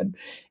Hapgood.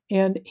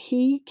 And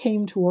he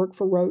came to work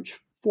for Roach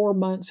 4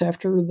 months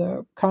after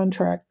the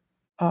contract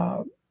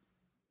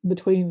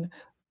between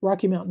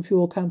Rocky Mountain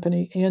Fuel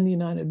Company and the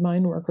United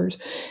Mine Workers.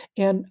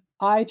 And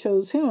I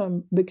chose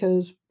him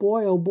because,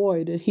 boy, oh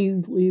boy, did he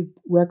leave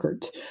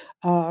records.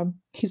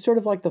 He's sort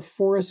of like the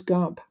Forrest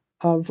Gump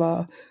of,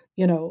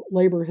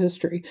 labor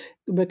history,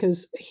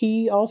 because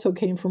he also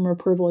came from a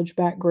privileged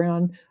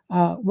background,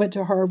 went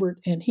to Harvard,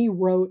 and he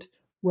wrote.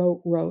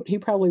 He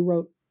probably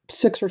wrote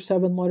 6 or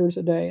 7 letters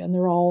a day, and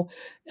they're all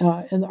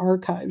in the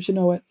archives,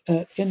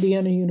 at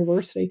Indiana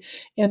University.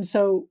 And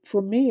so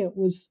for me, it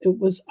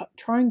was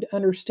trying to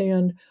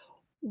understand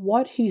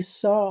what he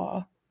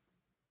saw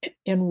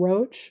in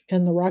Roach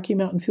and the Rocky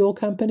Mountain Fuel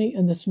Company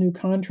and this new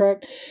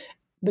contract,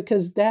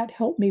 because that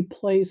helped me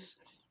place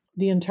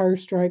the entire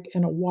strike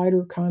in a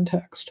wider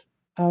context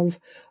of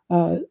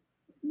a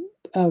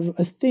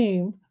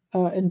theme,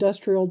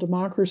 industrial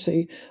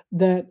democracy,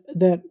 that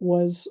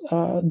was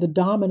the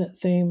dominant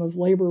theme of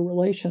labor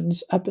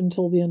relations up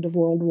until the end of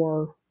World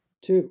War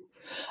II.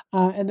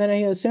 And then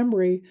A.S.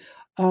 Embry,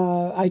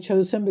 I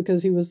chose him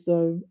because he was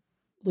the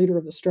leader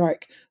of the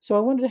strike. So I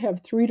wanted to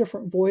have 3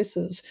 different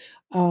voices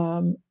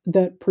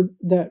that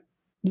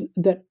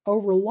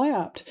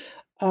overlapped,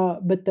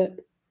 but that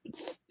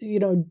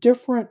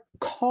different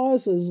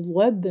causes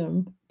led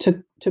them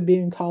to be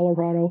in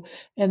Colorado,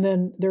 and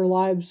then their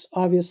lives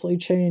obviously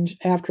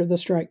changed after the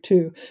strike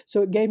too.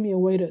 So it gave me a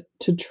way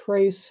to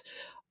trace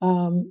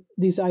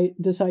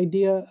this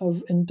idea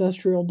of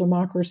industrial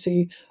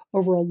democracy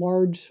over a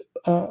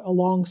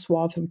long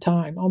swath of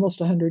time, almost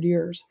 100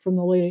 years, from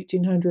the late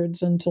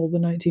 1800s until the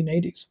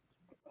 1980s.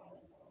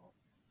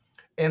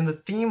 And the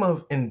theme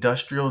of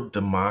industrial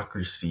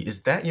democracy,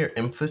 is that your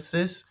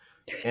emphasis?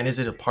 And is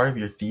it a part of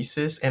your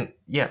thesis? And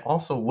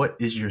also, what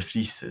is your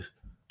thesis?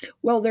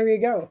 Well, there you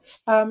go.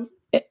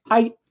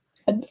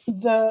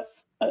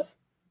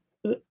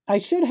 I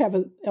should have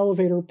an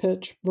elevator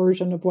pitch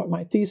version of what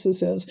my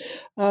thesis is.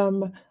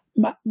 I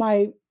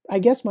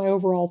guess my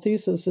overall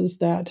thesis is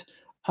that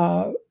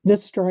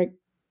this strike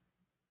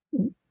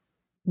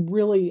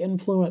really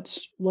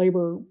influenced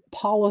labor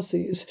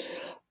policies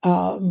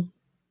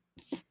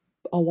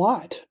a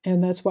lot,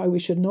 and that's why we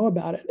should know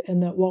about it.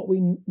 And that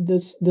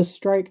this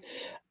strike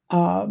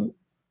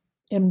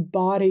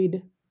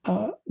embodied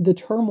the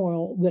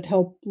turmoil that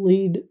helped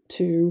lead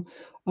to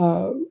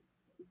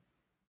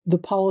the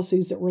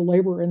policies that were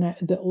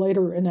that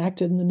later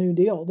enacted in the New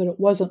Deal. That it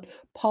wasn't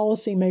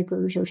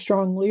policymakers or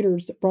strong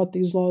leaders that brought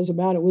these laws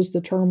about; it was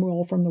the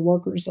turmoil from the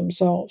workers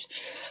themselves.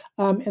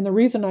 And the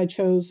reason I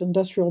chose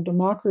industrial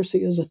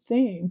democracy as a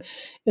theme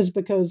is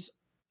because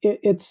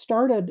it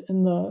started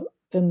in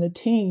the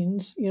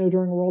teens,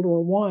 during World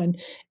War I,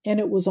 and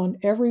it was on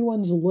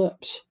everyone's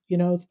lips,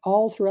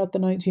 all throughout the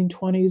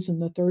 1920s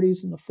and the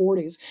 30s and the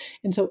 40s.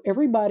 And so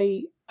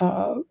everybody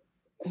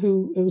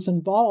who was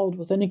involved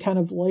with any kind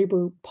of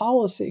labor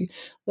policy,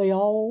 they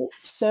all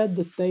said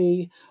that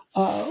they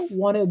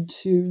wanted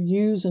to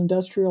use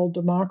industrial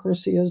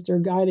democracy as their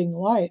guiding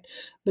light.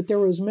 But there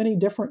was many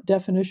different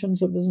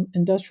definitions of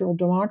industrial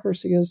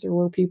democracy, as there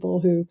were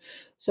people who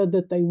said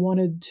that they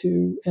wanted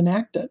to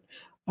enact it.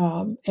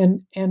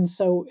 And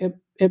so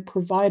it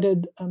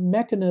provided a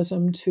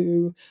mechanism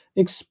to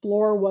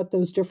explore what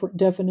those different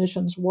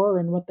definitions were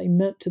and what they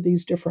meant to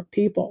these different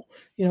people.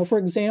 For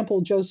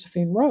example,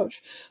 Josephine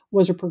Roach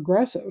was a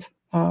progressive,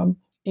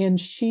 And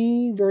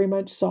she very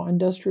much saw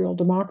industrial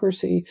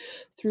democracy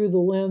through the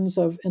lens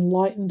of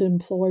enlightened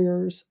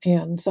employers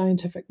and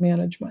scientific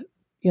management.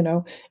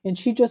 And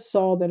she just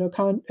saw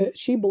that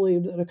she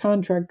believed that a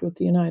contract with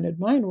the United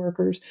Mine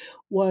Workers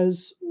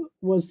was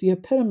the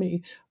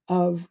epitome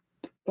of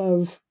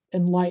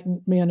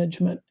enlightened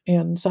management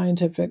and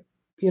scientific,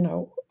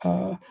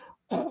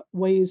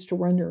 ways to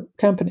run your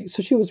company.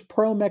 So she was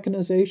pro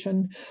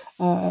mechanization.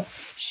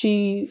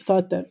 She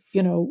thought that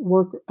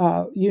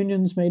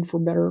unions made for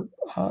better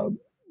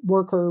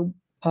worker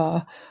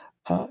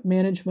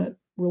management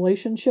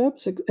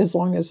relationships, as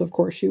long as, of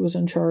course, she was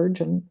in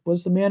charge and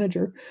was the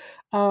manager.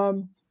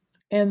 And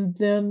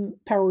then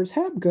Powers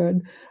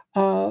Hapgood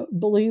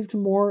believed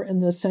more in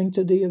the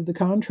sanctity of the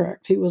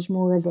contract. He was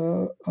more of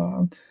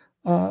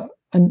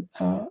an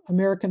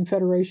American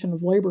Federation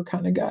of Labor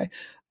kind of guy.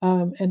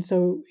 And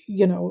so,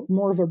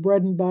 more of a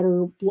bread and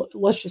butter,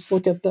 let's just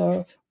look at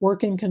the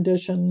working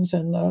conditions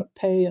and the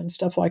pay and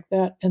stuff like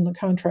that, and the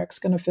contract's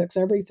going to fix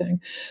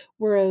everything.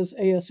 Whereas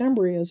A.S.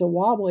 Embry, as a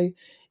Wobbly,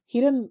 he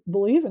didn't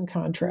believe in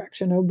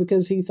contracts,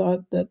 because he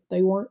thought that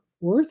they weren't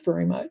worth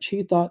very much.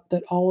 He thought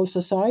that all of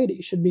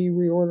society should be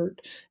reordered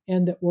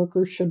and that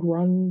workers should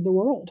run the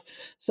world.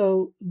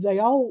 So they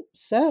all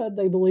said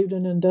they believed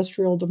in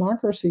industrial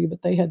democracy,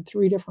 but they had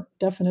three different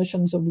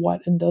definitions of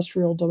what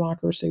industrial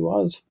democracy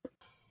was.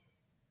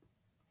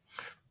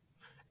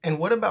 And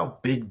what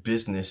about big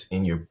business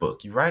in your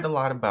book? You write a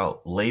lot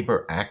about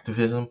labor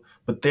activism,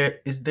 but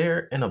is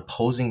there an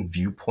opposing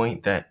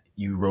viewpoint that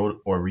you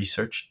wrote or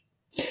researched?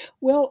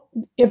 Well,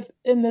 if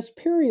in this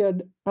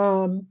period,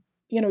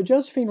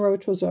 Josephine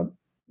Roach was a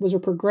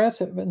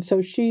progressive, and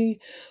so she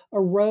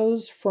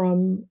arose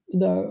from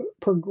the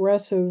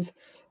progressive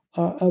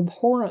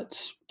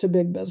abhorrence to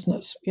big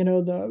business,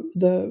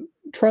 the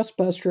trust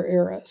buster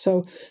era.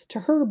 So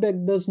to her,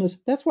 big business,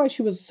 that's why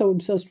she was so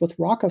obsessed with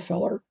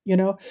Rockefeller,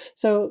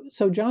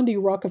 So John D.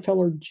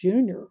 Rockefeller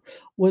Jr.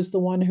 was the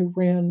one who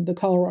ran the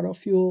Colorado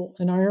Fuel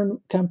and Iron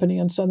Company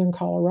in southern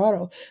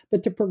Colorado.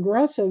 But the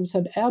progressives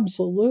had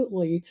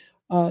absolutely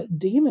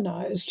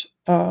demonized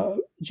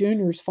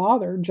Junior's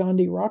father, John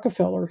D.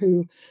 Rockefeller,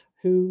 who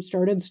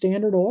started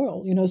Standard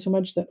Oil, so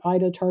much that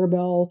Ida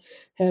Tarbell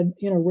had,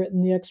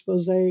 written the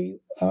expose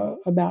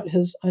about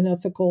his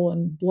unethical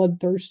and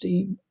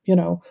bloodthirsty,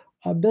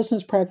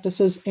 business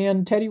practices.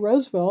 And Teddy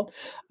Roosevelt,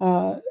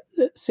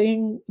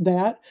 seeing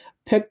that,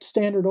 picked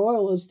Standard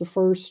Oil as the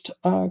first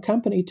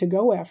company to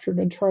go after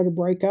to try to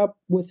break up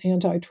with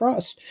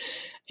antitrust.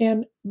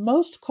 And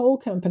most coal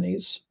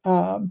companies,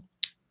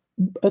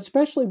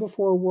 especially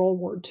before World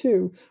War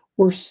II,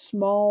 were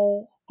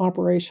small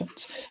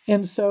operations.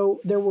 And so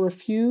there were a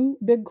few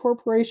big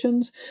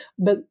corporations,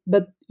 but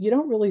you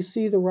don't really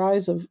see the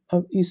rise of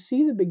you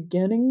see the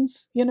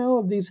beginnings,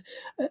 of these.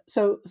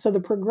 So the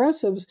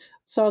progressives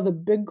saw the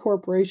big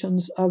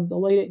corporations of the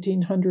late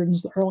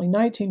 1800s, the early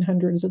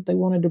 1900s that they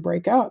wanted to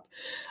break up.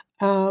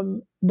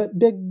 But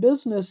big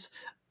business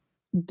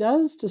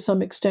does to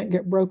some extent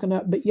get broken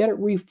up, but yet it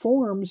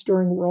reforms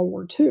during World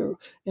War II.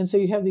 And so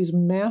you have these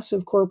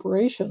massive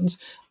corporations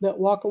that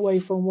walk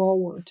away from World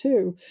War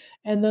II.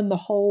 And then the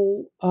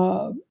whole,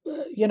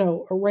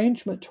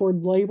 arrangement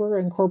toward labor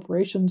and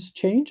corporations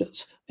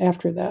changes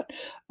after that.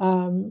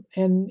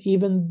 And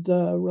even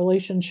the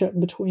relationship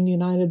between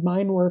United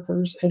Mine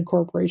Workers and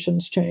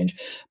corporations change.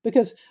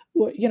 Because,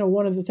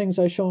 one of the things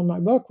I show in my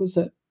book was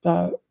that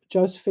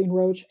Josephine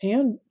Roach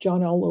and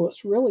John L.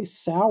 Lewis really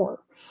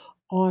sour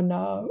on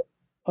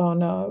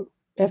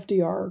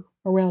FDR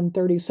around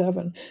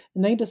 37,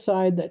 and they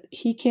decide that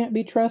he can't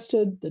be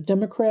trusted, the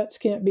Democrats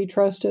can't be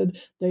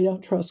trusted, they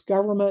don't trust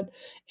government,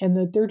 and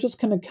that they're just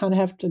going to kind of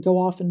have to go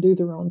off and do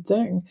their own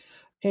thing.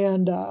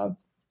 And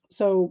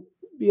so,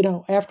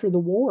 after the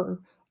war,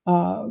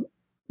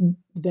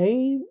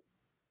 they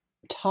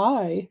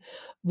tie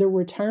the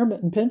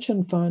retirement and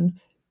pension fund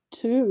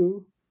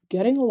to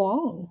getting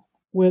along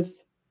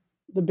with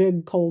the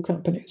big coal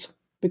companies,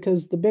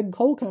 because the big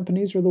coal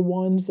companies are the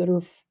ones that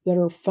are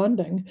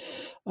funding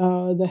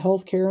the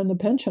healthcare and the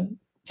pension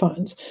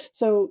funds.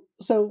 So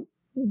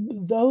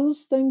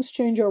those things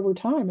change over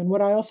time. And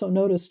what I also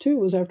noticed too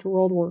was after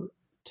World War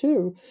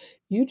II,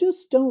 you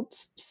just don't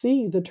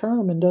see the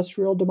term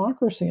industrial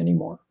democracy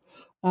anymore.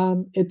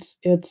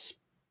 It's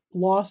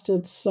lost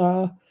its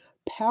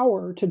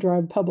power to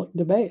drive public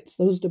debates.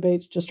 Those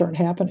debates just aren't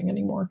happening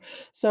anymore.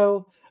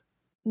 So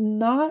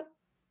not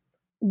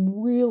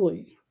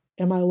really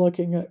am I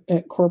looking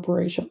at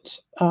corporations,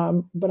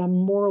 but I'm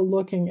more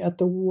looking at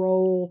the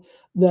role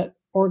that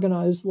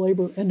organized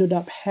labor ended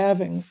up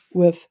having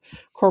with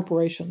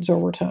corporations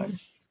over time.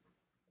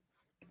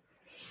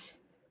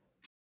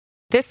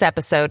 This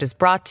episode is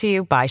brought to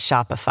you by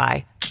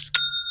Shopify.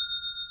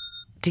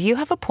 Do you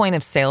have a point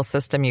of sale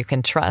system you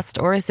can trust,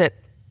 or is it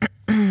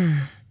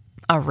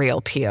a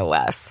real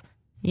POS?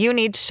 You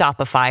need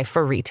Shopify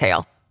for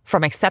retail.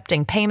 From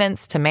accepting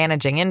payments to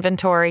managing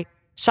inventory,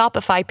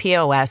 Shopify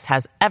POS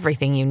has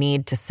everything you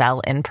need to sell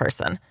in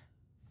person.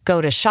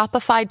 Go to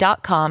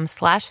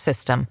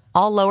shopify.com/system,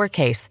 all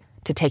lowercase,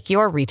 to take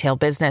your retail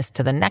business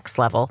to the next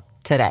level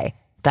today.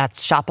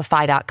 That's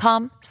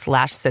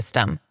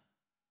shopify.com/system.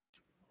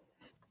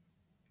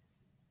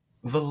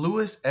 The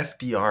Lewis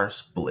FDR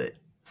split,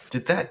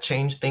 did that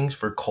change things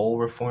for coal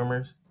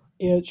reformers?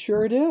 It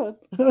sure did.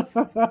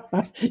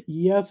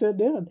 Yes, it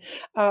did.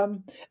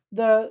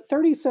 The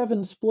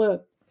 37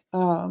 split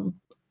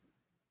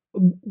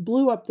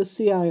blew up the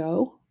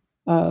CIO,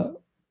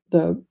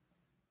 the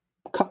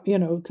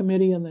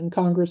Committee and then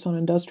Congress on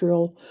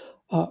Industrial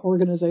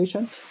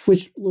Organization,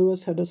 which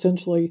Lewis had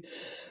essentially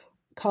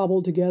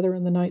cobbled together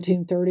in the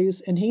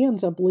 1930s, and he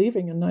ends up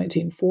leaving in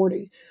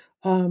 1940.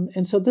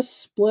 And so this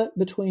split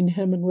between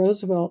him and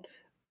Roosevelt,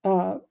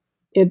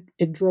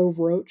 it drove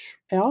Roach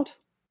out.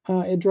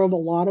 It drove a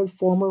lot of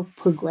former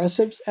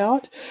progressives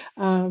out.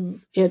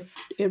 It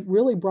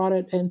really brought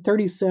it in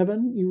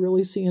 37. You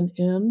really see an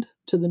end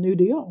to the New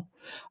Deal.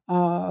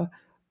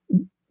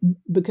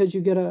 Because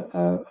you get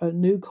a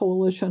new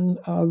coalition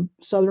of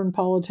Southern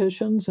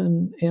politicians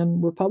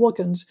and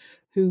Republicans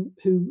who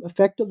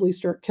effectively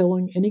start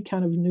killing any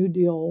kind of New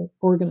Deal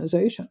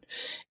organization.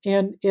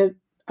 And it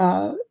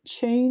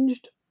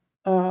changed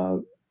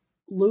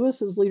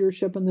Lewis's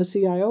leadership in the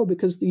CIO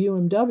because the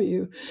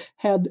UMW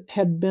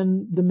had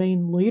been the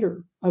main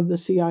leader of the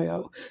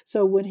CIO.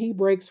 So when he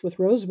breaks with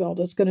Roosevelt,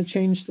 it's going to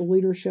change the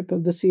leadership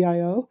of the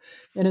CIO,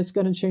 and it's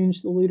going to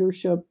change the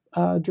leadership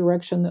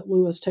direction that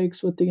Lewis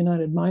takes with the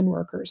United Mine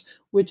Workers,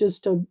 which is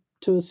to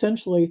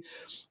essentially,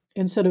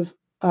 instead of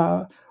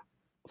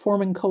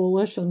forming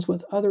coalitions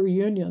with other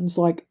unions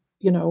like,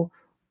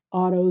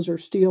 autos or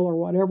steel or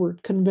whatever,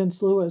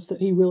 convince Lewis that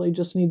he really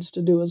just needs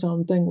to do his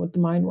own thing with the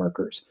mine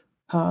workers.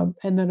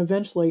 And then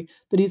eventually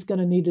that he's going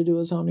to need to do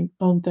his own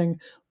thing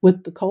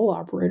with the coal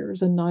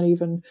operators and not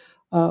even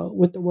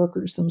with the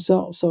workers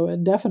themselves. So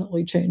it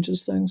definitely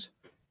changes things.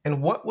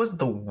 And what was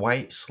the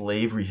white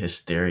slavery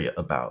hysteria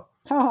about?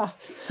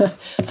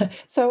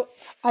 So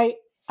I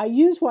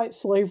use white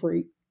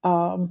slavery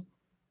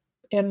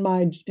in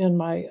my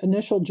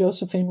initial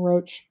Josephine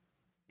Roach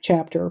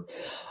chapter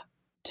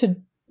to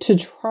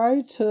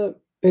try to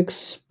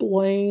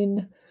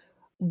explain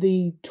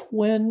the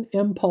twin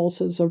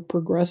impulses of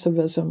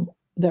progressivism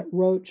that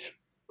Roach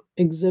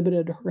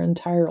exhibited her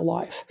entire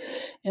life.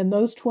 And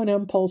those twin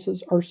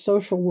impulses are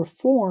social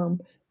reform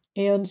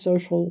and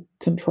social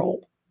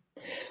control.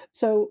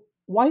 So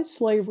white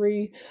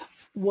slavery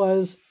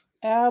was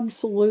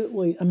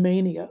absolutely a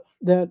mania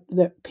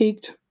that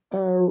peaked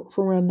from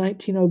around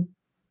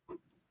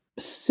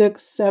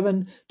 1906,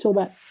 7 till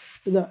about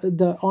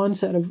the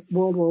onset of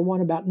World War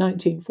I, about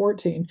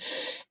 1914.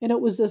 And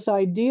it was this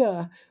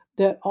idea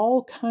that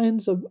all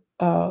kinds of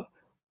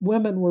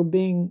women were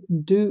being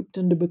duped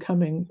into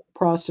becoming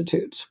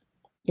prostitutes,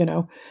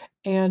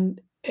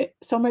 and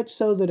so much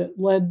so that it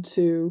led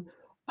to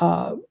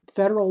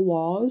federal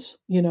laws,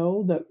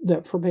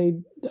 that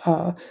forbade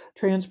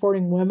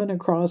transporting women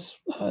across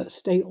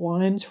state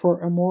lines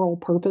for immoral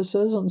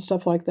purposes and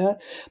stuff like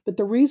that. But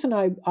the reason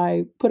I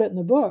put it in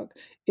the book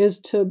is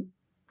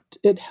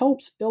it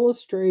helps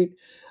illustrate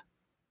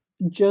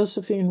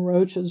Josephine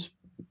Roach's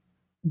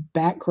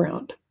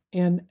background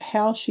and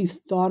how she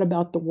thought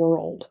about the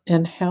world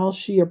and how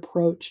she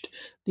approached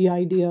the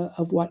idea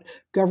of what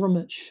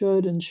government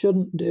should and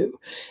shouldn't do.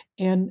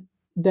 And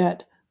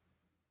that,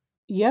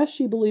 yes,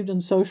 she believed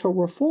in social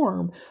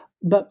reform,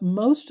 but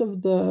most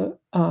of the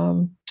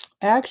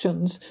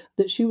actions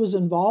that she was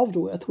involved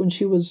with when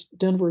she was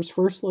Denver's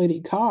first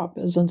lady cop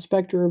as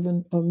inspector of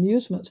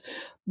amusements,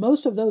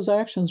 most of those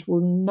actions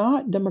were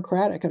not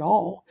democratic at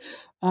all.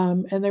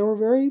 And they were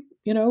very,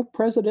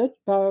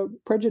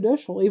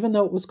 prejudicial, even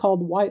though it was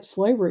called white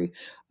slavery.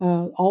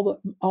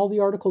 All the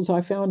articles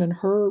I found in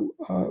her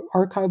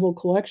archival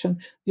collection,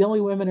 the only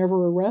women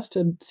ever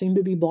arrested seemed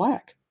to be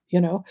Black,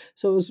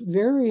 So it was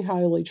very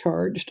highly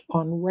charged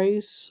on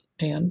race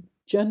and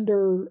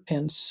gender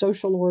and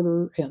social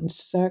order and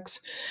sex.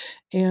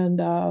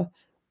 And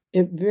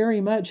it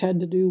very much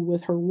had to do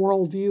with her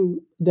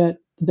worldview that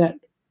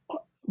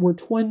were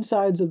twin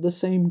sides of the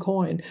same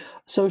coin,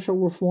 social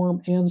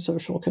reform and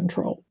social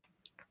control.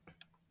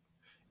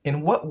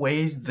 In what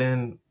ways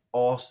then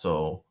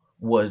also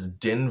was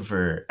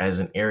Denver as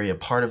an area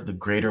part of the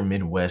greater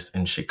Midwest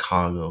and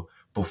Chicago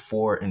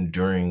before and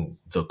during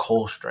the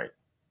coal strike?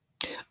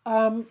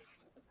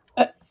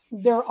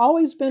 There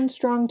always been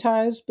strong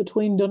ties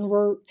between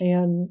Denver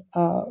and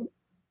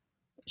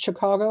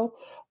Chicago.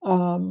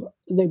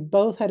 They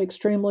both had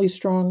extremely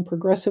strong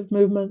progressive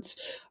movements.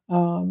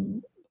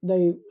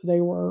 They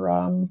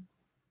were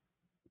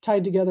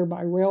tied together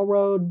by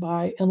railroad,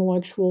 by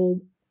intellectual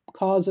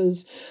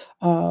causes.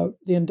 The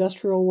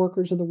industrial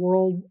workers of the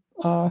world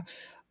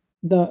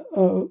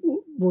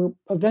were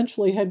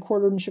eventually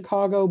headquartered in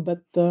Chicago, but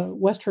the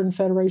Western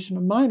Federation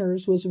of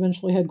Miners was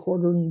eventually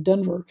headquartered in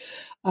Denver.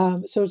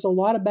 So there's a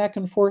lot of back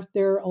and forth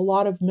there. A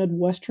lot of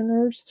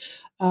Midwesterners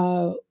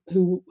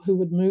who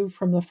would move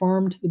from the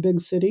farm to the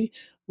big city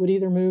would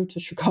either move to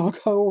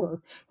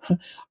Chicago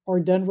or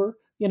Denver.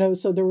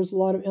 So there was a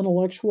lot of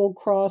intellectual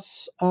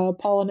cross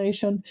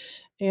pollination,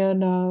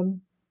 and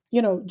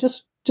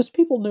just just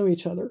people knew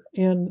each other,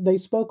 and they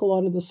spoke a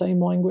lot of the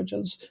same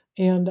languages,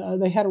 and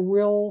they had a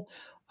real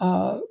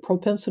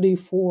propensity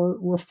for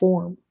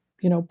reform,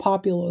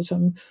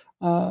 populism,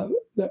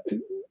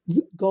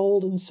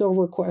 gold and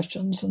silver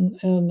questions, and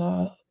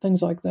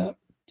things like that.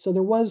 So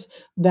there was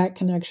that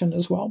connection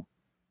as well.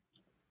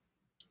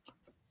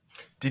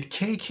 Did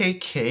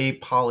KKK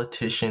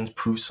politicians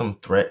prove some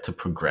threat to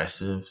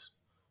progressives?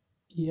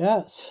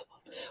 Yes.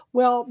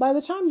 Well, by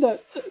the time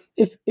that,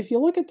 if you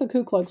look at the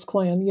Ku Klux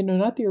Klan,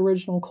 not the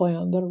original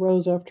Klan that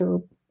arose after,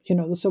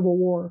 the Civil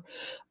War,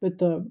 but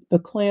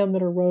the Klan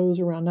that arose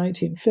around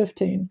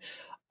 1915,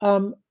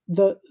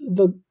 the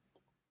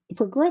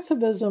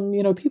progressivism,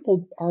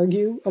 people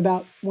argue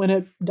about when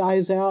it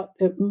dies out.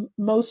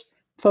 Most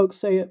folks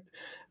say it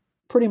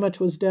pretty much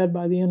was dead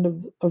by the end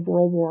of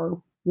World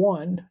War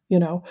I,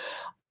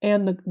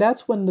 and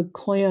that's when the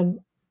Klan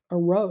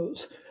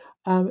arose.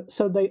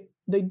 So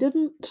they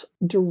didn't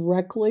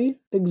directly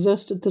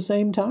exist at the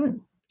same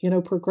time.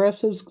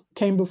 Progressives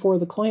came before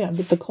the Klan,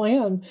 but the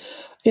Klan,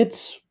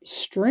 its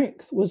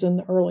strength was in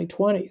the early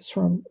 20s,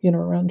 from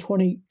around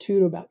 22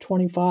 to about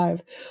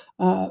 25.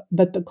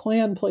 But the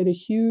Klan played a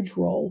huge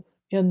role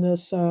in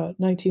this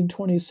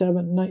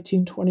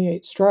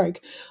 1927-1928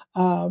 strike,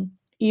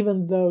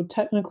 even though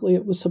technically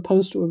it was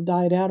supposed to have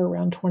died out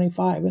around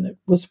 25, and it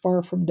was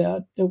far from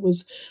dead. It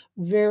was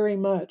very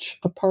much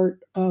a part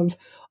of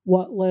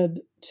what led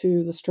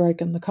to the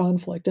strike and the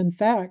conflict. In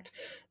fact,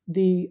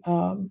 the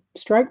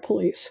strike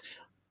police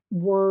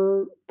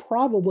were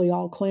probably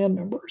all Klan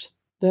members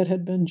that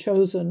had been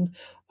chosen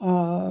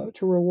to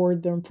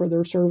reward them for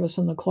their service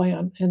in the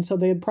Klan. And so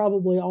they had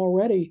probably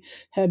already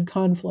had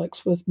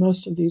conflicts with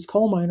most of these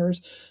coal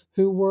miners,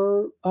 who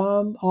were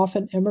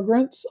often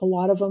immigrants. A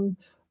lot of them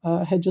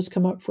had just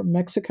come up from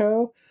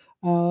Mexico.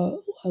 A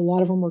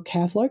lot of them were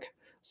Catholic.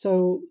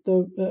 So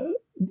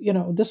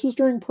this was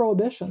during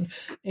Prohibition,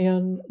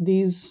 and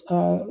these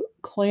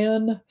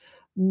Klan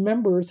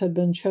members had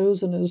been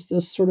chosen as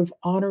this sort of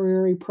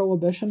honorary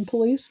Prohibition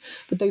police,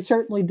 but they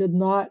certainly did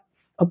not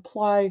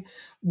apply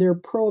their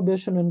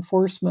Prohibition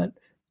enforcement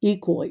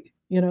equally.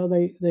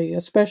 They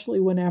especially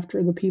went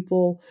after the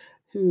people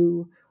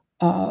who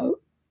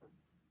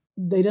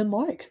they didn't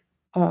like,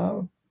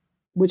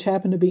 which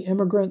happened to be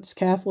immigrants,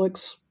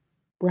 Catholics,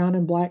 brown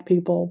and black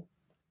people,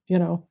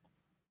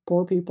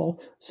 poor people.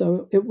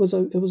 So it was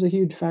a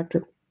huge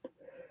factor.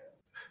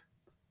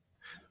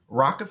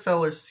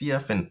 Rockefeller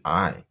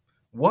CF&I,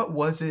 what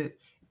was it?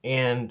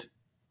 And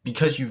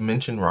because you've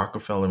mentioned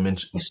Rockefeller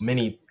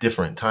many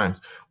different times,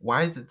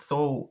 why is it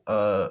so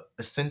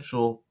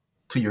essential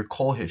to your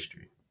coal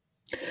history?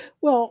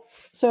 Well,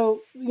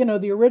 so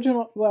the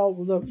original,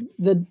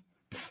 the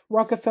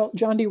Rockefeller,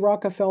 John D.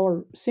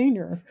 Rockefeller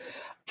Sr.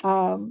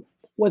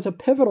 Was a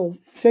pivotal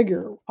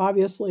figure,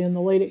 obviously, in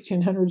the late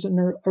 1800s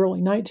and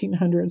early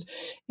 1900s,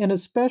 and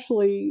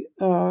especially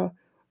to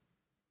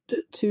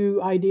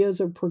ideas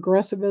of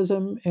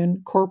progressivism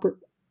and corporate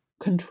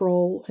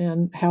control,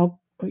 and how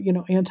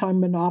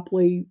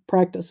anti-monopoly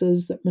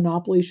practices, that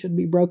monopolies should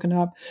be broken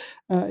up.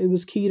 It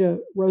was key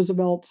to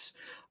Roosevelt's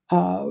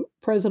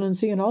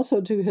presidency, and also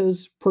to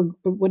his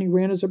when he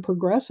ran as a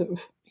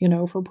progressive,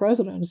 for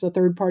president as a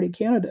third-party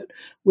candidate,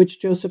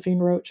 which Josephine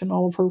Roach and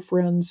all of her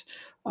friends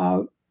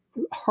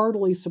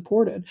heartily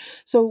supported.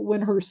 So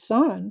when her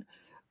son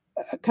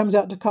comes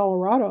out to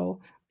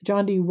Colorado,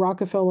 John D.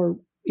 Rockefeller,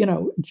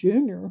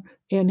 Jr.,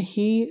 and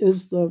he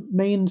is the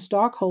main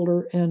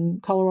stockholder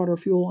in Colorado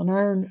Fuel and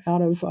Iron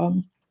out of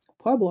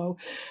Pueblo,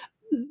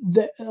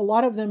 a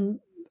lot of them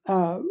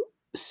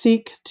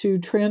seek to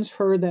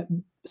transfer that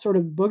sort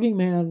of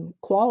boogeyman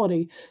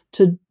quality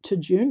to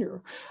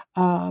Junior.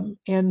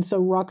 And so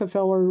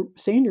Rockefeller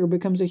Sr.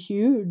 becomes a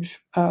huge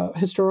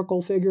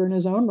historical figure in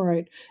his own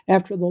right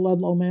after the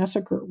Ludlow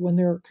Massacre, when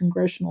there are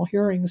congressional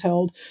hearings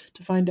held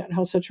to find out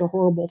how such a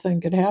horrible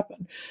thing could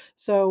happen.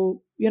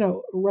 So,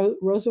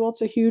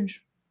 Roosevelt's a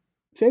huge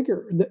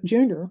figure,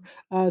 Junior,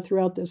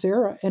 throughout this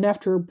era. And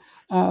after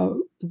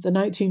the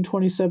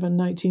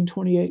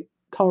 1927-1928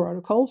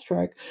 Colorado coal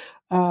strike,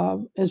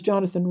 as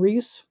Jonathan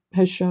Rees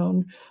has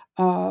shown,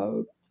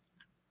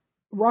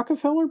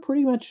 Rockefeller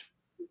pretty much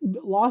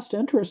lost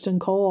interest in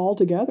coal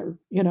altogether,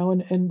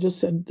 and just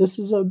said,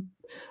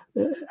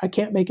 I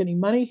can't make any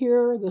money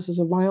here. This is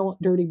a violent,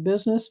 dirty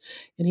business.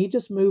 And he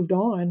just moved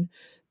on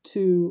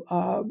to,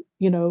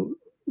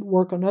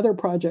 work on other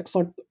projects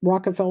like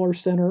Rockefeller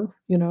Center,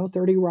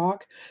 30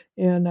 Rock,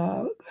 and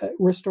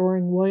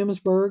restoring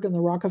Williamsburg and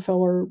the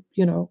Rockefeller,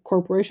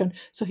 Corporation.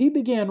 So he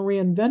began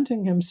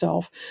reinventing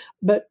himself,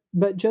 but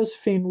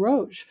Josephine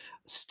Roach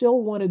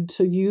still wanted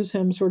to use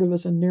him sort of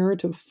as a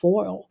narrative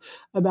foil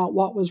about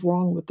what was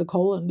wrong with the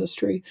coal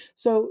industry.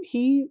 So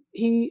he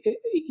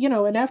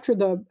and after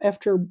the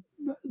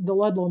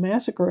Ludlow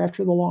Massacre,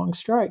 after the long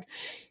strike,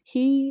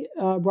 he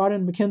brought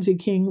in Mackenzie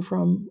King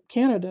from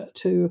Canada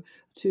to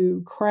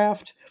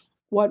craft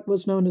what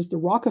was known as the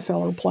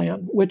Rockefeller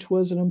Plan, which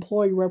was an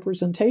employee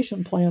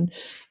representation plan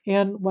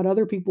and what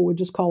other people would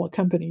just call a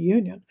company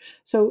union.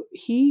 So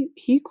he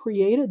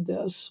created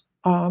this.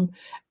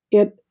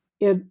 It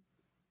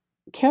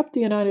kept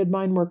the United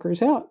Mine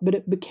Workers out, but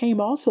it became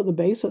also the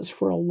basis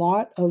for a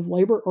lot of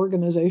labor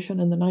organization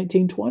in the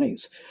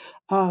 1920s.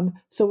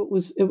 So it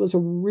was a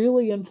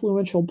really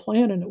influential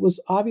plan, and it was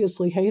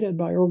obviously hated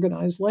by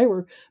organized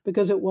labor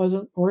because it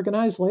wasn't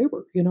organized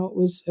labor. It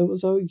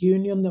was a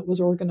union that was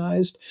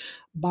organized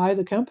by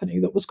the company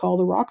that was called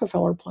the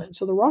Rockefeller Plan.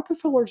 So the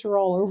Rockefellers are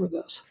all over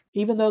this,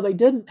 even though they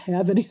didn't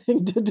have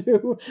anything to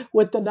do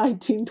with the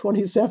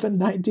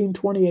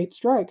 1927-1928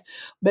 strike.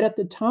 But at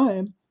the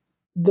time,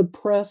 the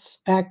press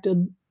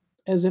acted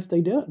as if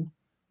they did,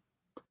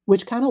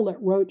 which kind of it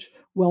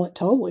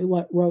totally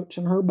let Roach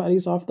and her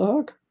buddies off the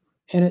hook.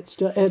 And it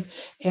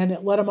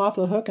let them off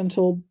the hook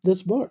until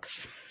this book.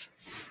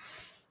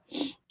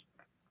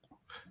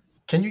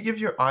 Can you give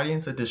your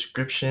audience a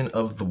description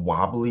of the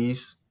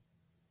Wobblies?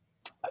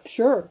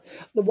 Sure.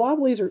 The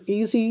Wobblies are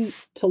easy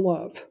to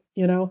love,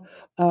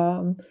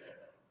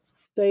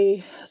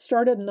 They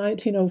started in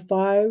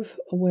 1905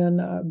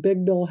 when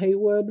Big Bill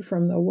Haywood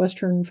from the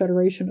Western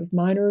Federation of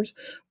Miners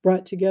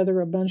brought together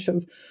a bunch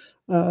of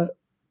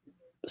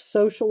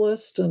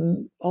socialists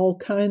and all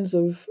kinds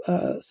of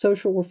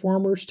social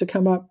reformers to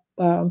come up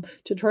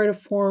to try to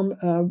form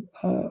a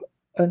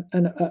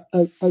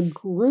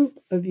group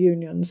of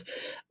unions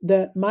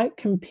that might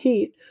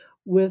compete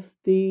with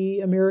the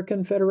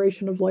American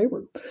Federation of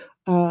Labor.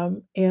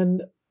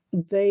 And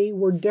they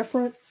were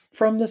different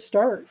from the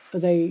start.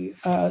 They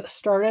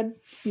started,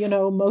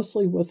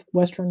 mostly with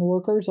Western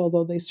workers,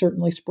 although they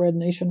certainly spread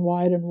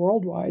nationwide and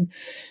worldwide.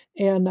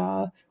 And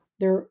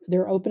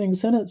their opening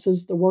sentence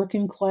is the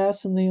working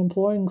class and the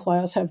employing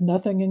class have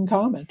nothing in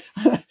common.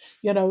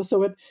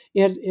 So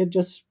it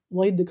just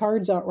laid the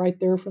cards out right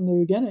there from the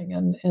beginning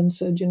and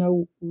said,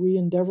 we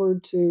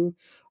endeavored to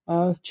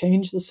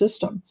change the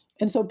system.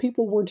 And so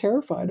people were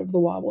terrified of the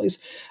Wobblies,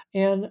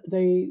 and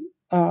they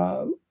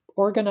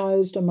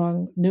organized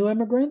among new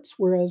immigrants,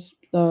 whereas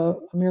the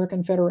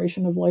American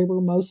Federation of Labor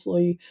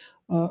mostly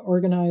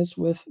organized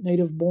with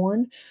native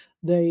born.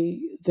 They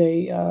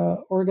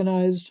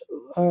organized.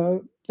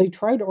 They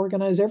tried to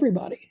organize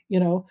everybody,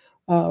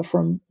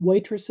 from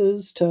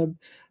waitresses to,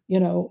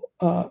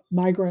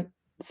 migrant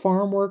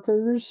farm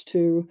workers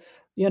to,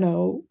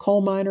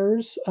 coal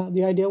miners.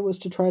 The idea was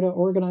to try to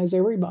organize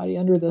everybody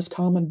under this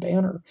common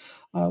banner,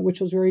 which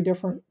was very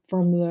different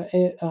from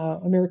the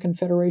American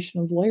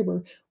Federation of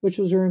Labor, which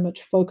was very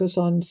much focused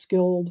on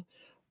skilled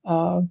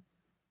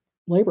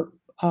labor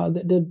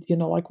that did,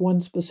 like one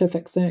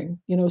specific thing,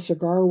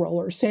 cigar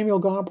rollers. Samuel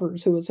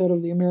Gompers, who was head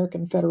of the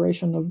American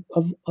Federation of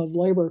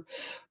Labor,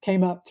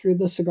 came up through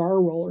the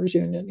cigar rollers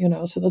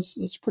union, so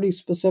that's pretty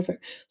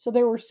specific. So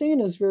they were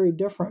seen as very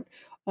different.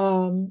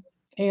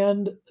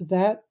 And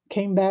that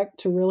came back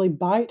to really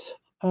bite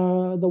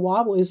the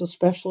Wobblies,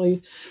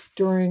 especially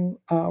during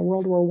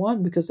World War I,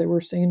 because they were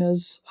seen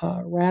as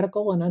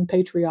radical and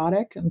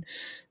unpatriotic, and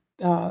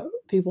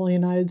people in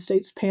the United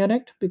States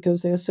panicked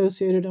because they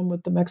associated them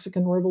with the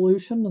Mexican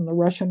Revolution and the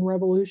Russian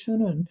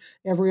Revolution and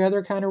every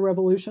other kind of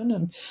revolution,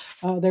 and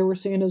they were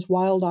seen as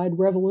wild-eyed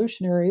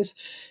revolutionaries.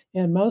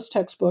 And most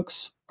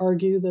textbooks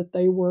argue that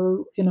they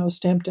were,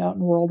 stamped out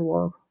in World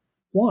War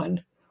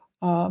I.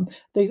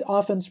 They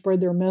often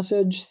spread their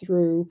message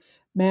through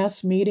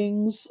mass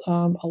meetings,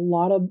 a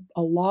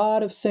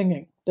lot of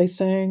singing. They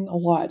sang a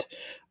lot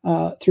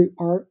through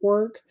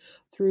artwork,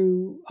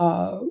 through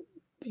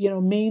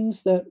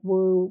means that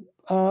were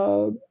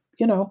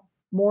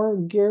more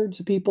geared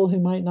to people who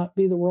might not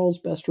be the world's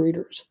best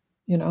readers.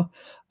 So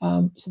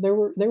they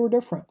were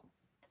different.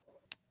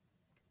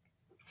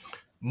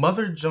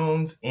 Mother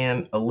Jones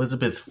and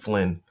Elizabeth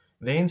Flynn,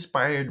 they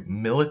inspired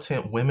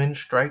militant women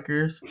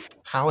strikers.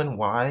 How and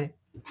why?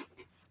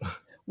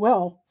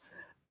 Well,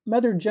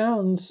 Mother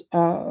Jones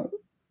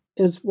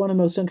is one of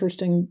the most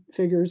interesting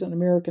figures in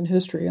American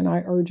history, and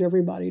I urge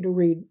everybody to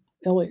read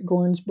Elliot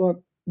Gorn's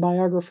book,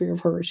 biography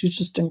of her. She's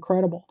just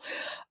incredible.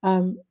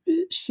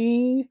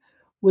 She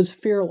was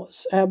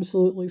fearless,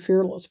 absolutely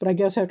fearless. But I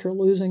guess after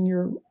losing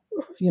your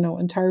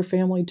entire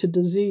family to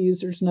disease,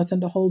 there's nothing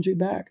to hold you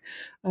back.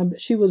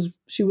 She was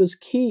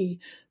key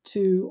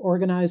to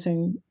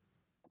organizing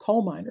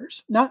coal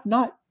miners, not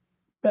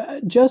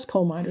just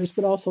coal miners,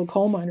 but also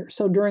coal miners.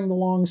 So during the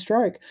long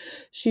strike,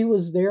 she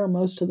was there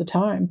most of the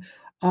time,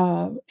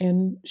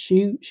 and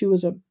she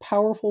was a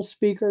powerful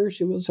speaker.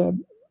 She was a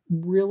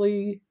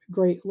really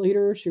great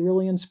leader. She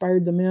really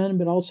inspired the men,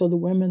 but also the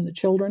women, the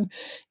children,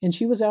 and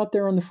she was out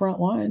there on the front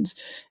lines.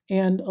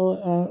 And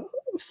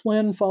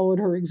Flynn followed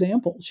her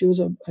example. She was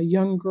a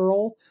young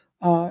girl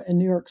in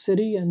New York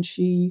City, and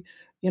she,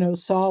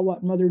 saw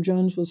what Mother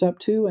Jones was up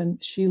to,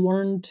 and she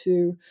learned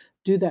to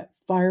do that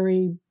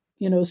fiery,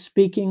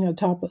 speaking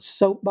atop of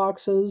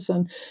soapboxes.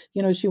 And,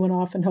 she went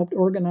off and helped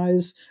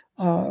organize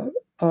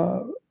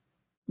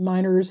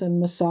miners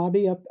in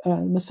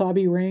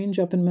Mesabi Range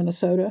up in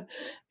Minnesota.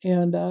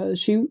 And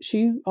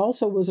she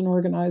also was an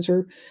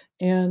organizer.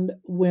 And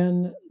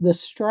when the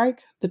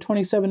strike, the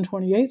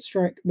 27-28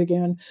 strike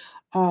began,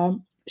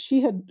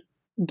 she had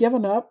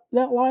given up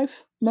that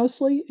life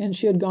mostly, and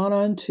she had gone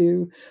on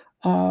to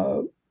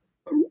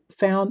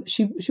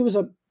she was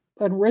a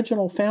an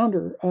original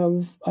founder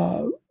of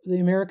the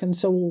American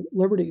Civil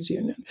Liberties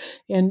Union,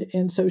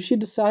 and so she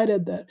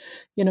decided that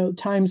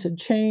times had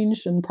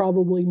changed and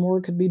probably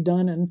more could be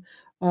done in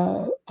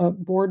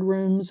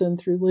boardrooms and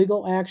through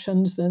legal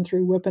actions than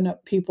through whipping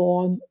up people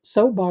on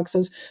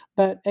soapboxes.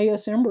 But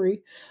A.S.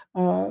 Embry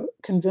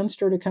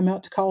convinced her to come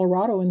out to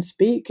Colorado and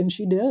speak, and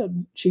she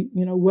did. She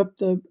whipped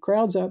the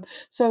crowds up.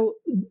 So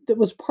it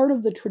was part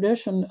of the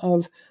tradition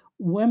of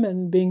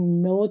women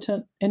being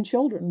militant, and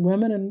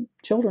women and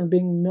children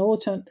being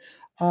militant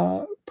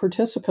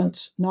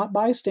participants, not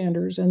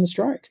bystanders in the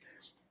strike.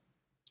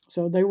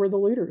 So they were the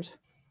leaders.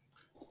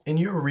 In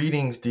your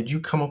readings, did you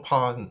come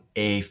upon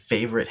a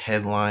favorite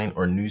headline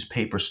or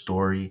newspaper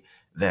story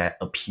that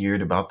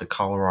appeared about the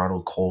Colorado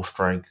coal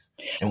strikes?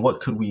 And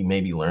what could we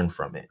maybe learn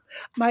from it?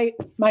 My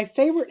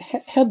favorite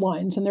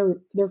headlines, and there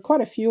are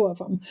quite a few of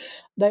them,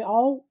 they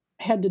all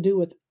had to do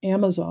with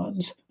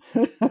Amazons.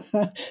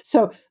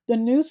 So the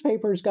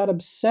newspapers got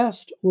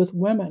obsessed with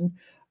women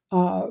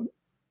and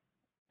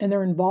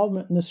their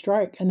involvement in the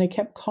strike, and they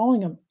kept calling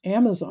them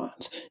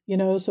Amazons.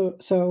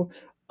 So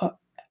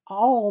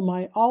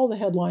all the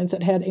headlines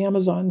that had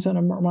Amazons in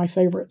them are my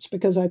favorites,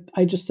 because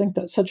I just think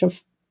that's such a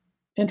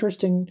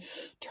interesting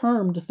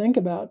term to think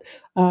about,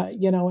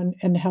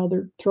 and how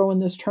they're throwing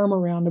this term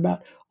around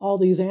about all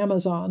these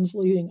Amazons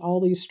leading all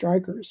these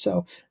strikers.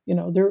 So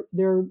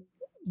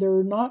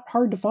they're not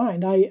hard to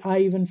find. I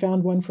even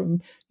found one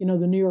from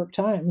the New York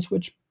Times,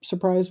 which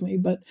surprised me,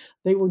 but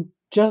they were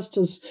just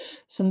as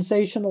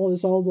sensational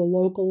as all the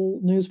local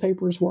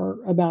newspapers were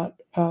about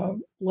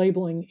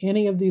labeling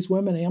any of these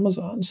women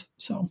Amazons.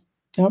 So,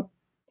 yep,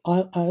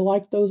 I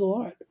like those a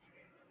lot.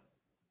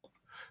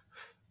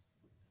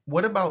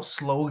 What about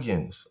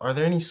slogans? Are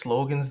there any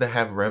slogans that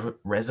have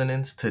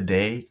resonance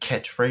today,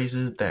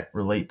 catchphrases that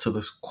relate to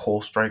the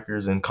coal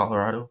strikers in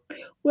Colorado?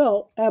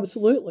 Well,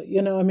 absolutely.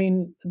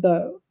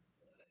 The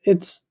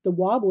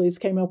Wobblies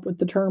came up with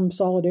the term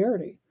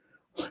solidarity.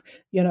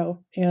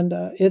 And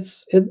it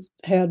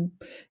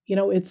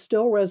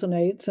still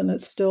resonates, and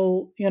it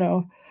still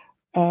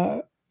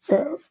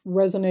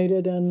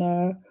resonated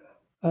in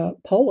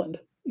Poland,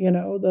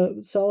 the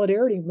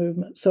solidarity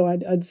movement. So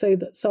I'd say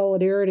that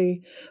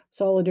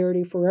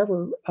solidarity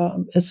forever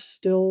is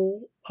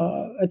still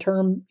a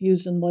term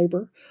used in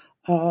labor.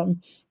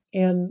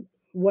 And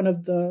one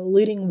of the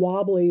leading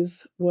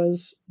Wobblies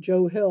was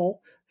Joe Hill,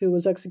 who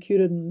was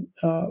executed in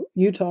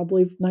Utah, I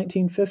believe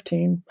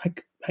 1915.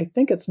 I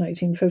think it's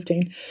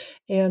 1915.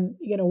 And,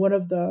 one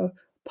of the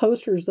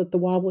posters that the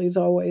Wobblies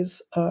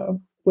always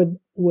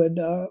would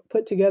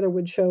put together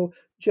would show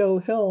Joe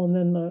Hill, and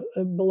then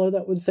below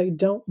that would say,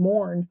 "Don't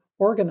mourn,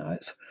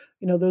 organize."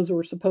 Those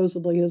were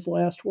supposedly his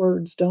last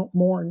words: "Don't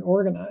mourn,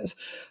 organize."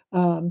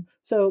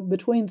 So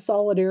between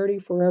solidarity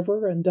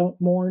forever and "Don't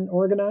mourn,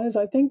 organize,"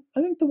 I think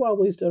the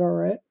Wobblies did all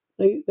right.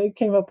 They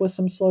came up with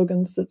some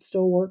slogans that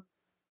still work.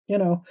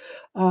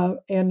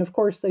 And of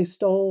course they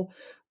stole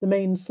the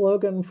main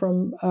slogan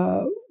from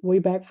way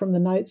back from the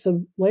Knights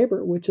of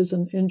Labor, which is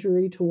 "An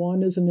injury to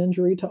one is an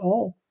injury to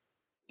all."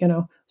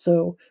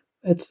 So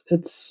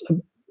it's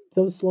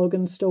those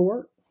slogans still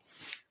work.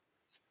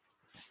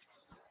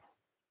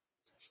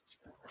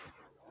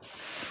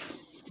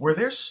 Were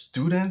there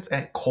students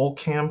at coal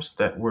camps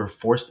that were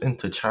forced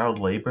into child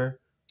labor?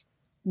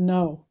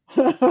 No.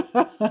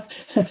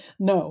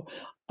 No.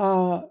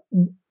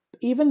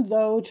 Even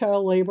though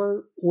child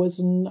labor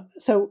was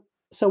so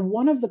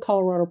one of the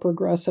Colorado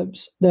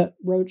progressives that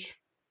Roach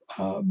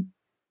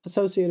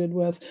associated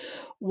with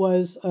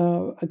was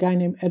a guy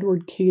named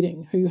Edward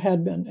Keating, who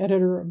had been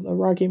editor of the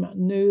Rocky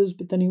Mountain News,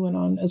 but then he went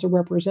on as a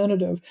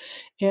representative,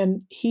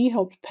 and he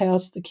helped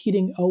pass the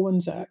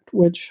Keating-Owens Act,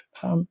 which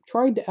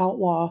tried to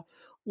outlaw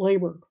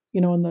labor,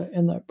 in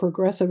the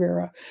progressive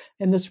era,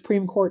 and the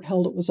Supreme Court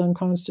held it was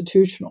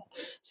unconstitutional.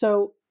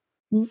 So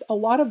a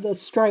lot of the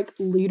strike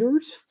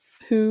leaders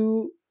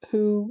who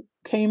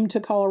came to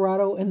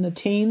Colorado in the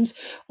teens,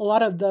 a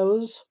lot of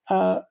those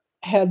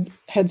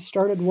had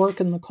started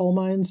work in the coal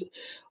mines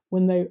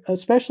when they,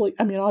 especially,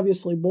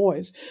 obviously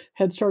boys,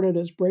 had started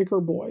as breaker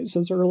boys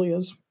as early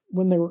as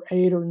when they were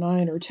 8 or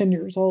 9 or 10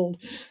 years old.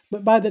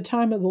 But by the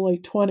time of the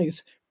late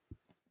 20s,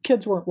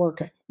 kids weren't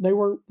working. They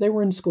were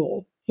in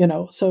school,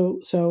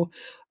 So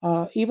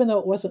even though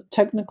it wasn't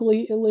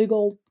technically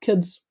illegal,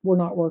 kids were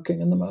not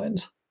working in the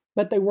mines.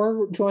 But they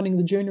were joining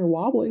the Junior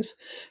Wobblies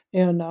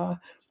and,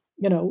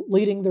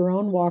 leading their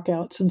own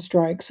walkouts and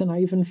strikes. And I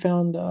even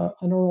found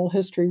an oral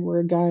history where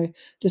a guy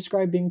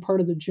described being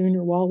part of the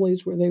Junior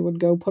Wobblies, where they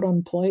would go put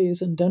on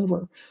plays in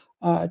Denver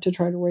to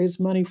try to raise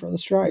money for the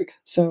strike.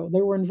 So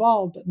they were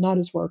involved, but not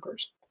as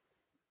workers.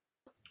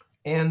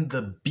 And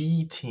the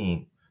B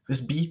team,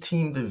 this B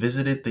team that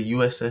visited the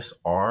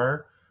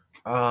USSR,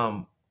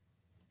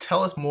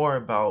 tell us more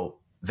about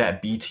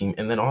that B team,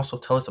 and then also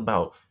tell us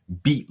about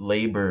beat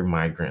labor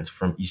migrants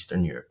from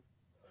Eastern Europe.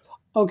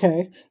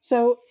 Okay,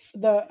 so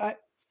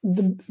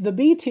the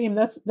B team,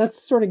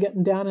 that's sort of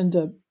getting down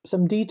into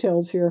some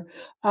details here.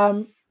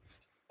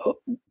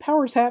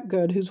 Powers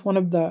Hapgood, who's one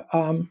of the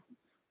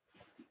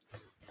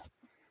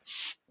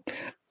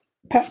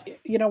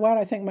You know what?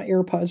 I think my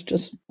earpods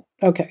just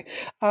okay.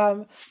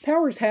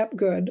 Powers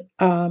Hapgood.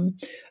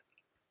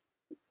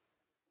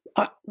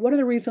 One of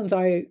the reasons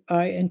I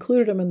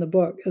included him in the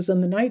book is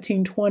in the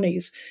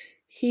 1920s,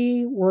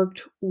 he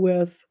worked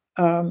with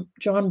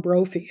John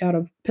Brophy out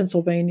of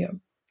Pennsylvania.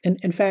 And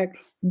in fact,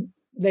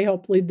 they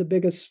helped lead the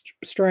biggest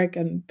strike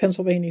in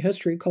Pennsylvania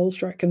history, coal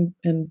strike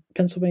in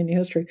Pennsylvania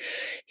history.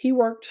 He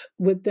worked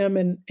with them,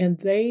 and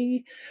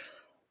they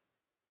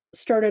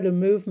started a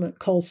movement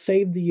called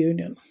Save the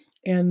Union.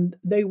 And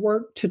they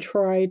worked to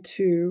try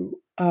to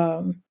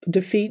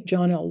defeat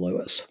John L.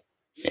 Lewis.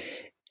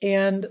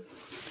 And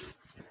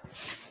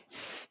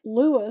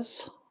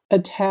Lewis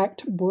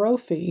attacked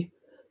Brophy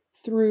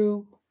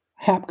through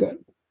Hapgood.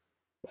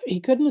 He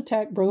couldn't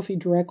attack Brophy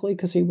directly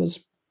because he was,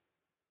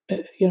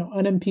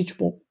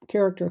 unimpeachable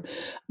character.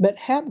 But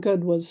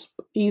Hapgood was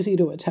easy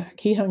to attack.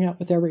 He hung out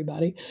with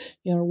everybody,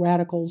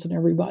 radicals and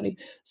everybody.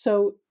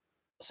 So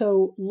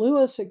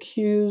Lewis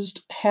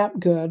accused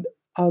Hapgood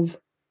of,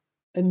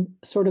 and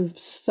sort of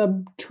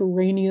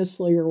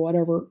subterraneously or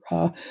whatever,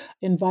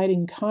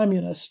 inviting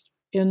communists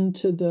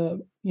into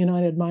the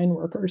United Mine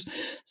Workers.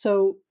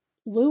 So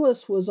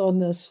Lewis was on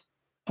this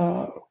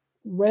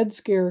Red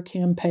Scare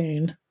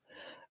campaign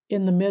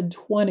in the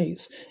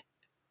mid-20s.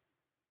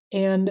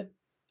 And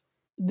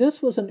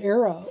this was an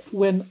era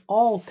when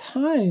all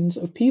kinds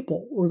of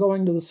people were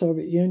going to the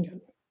Soviet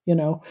Union,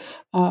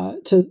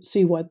 to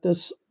see what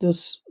this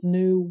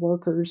new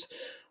workers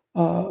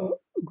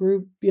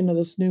group,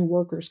 this new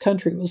workers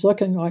country was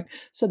looking like.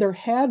 So there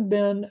had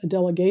been a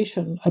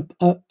delegation,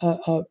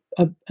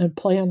 a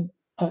plan,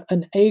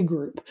 an A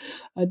group,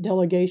 a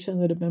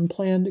delegation that had been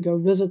planned to go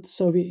visit the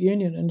Soviet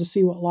Union and to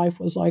see what life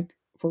was like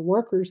for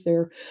workers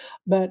there.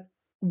 But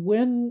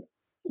when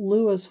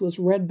Lewis was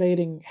red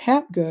baiting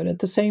Hapgood, at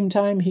the same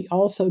time he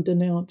also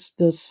denounced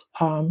this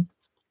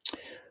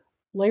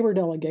labor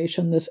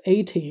delegation, this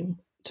A team,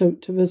 to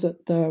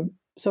visit the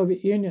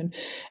Soviet Union.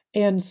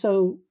 And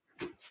so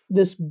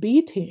this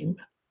B team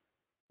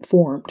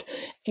formed,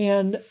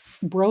 and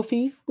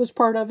Brophy was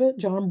part of it.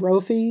 John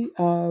Brophy,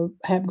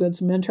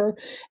 Hapgood's mentor,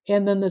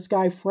 and then this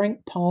guy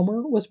Frank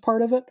Palmer was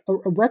part of it.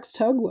 Rex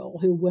Tugwell,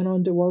 who went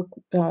on to work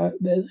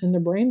in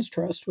the Brains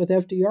Trust with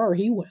FDR,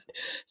 he went.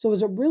 So it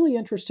was a really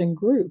interesting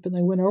group, and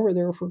they went over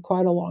there for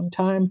quite a long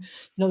time.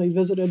 They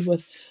visited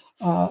with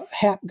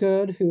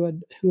Hapgood, who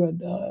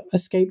had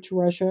escaped to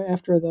Russia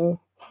after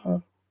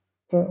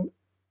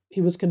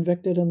he was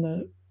convicted in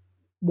the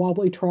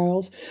Wobbly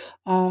trials.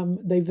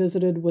 They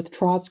visited with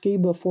Trotsky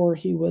before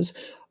he was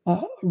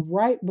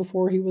right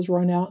before he was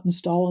run out and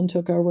Stalin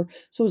took over.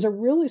 So it was a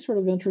really sort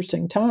of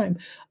interesting time.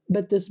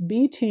 But this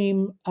B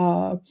team,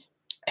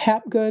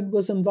 Hapgood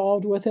was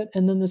involved with it,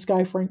 and then this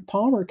guy Frank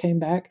Palmer came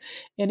back,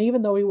 and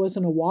even though he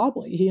wasn't a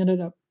Wobbly, he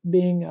ended up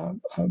being a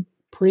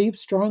pretty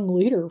strong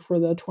leader for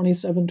the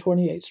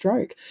 27-28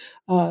 strike.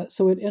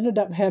 So it ended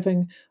up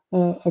having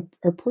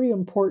a pretty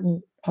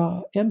important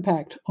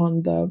impact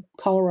on the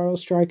Colorado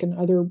strike and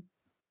other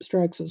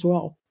strikes as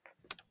well.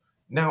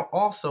 Now,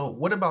 also,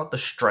 what about the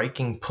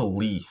striking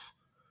police?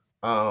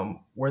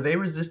 Were they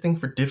resisting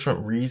for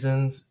different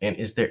reasons? And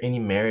is there any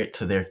merit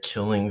to their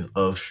killings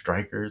of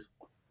strikers?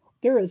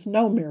 There is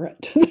no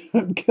merit to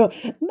them.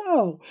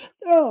 No,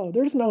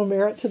 there's no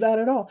merit to that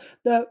at all.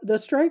 The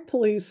strike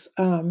police,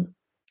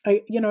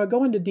 I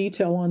go into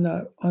detail on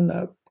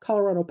the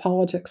Colorado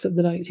politics of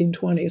the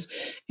 1920s,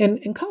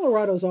 and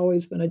Colorado's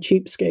always been a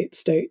cheapskate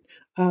state.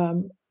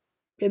 In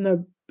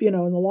the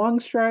long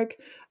strike,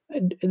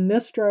 in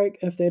this strike,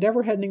 if they'd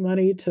ever had any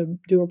money to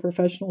do a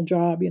professional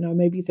job,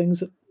 maybe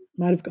things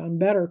might have gone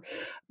better.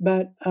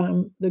 But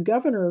the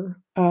governor,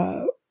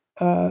 a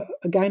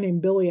guy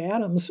named Billy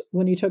Adams,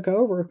 when he took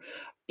over,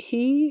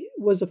 he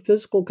was a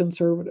fiscal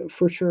conservative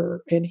for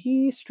sure, and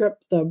he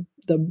stripped the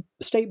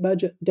state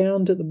budget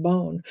down to the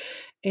bone.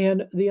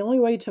 And the only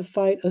way to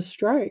fight a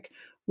strike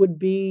would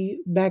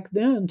be back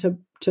then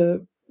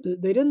to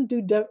they didn't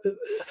do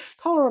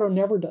Colorado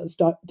never does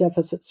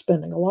deficit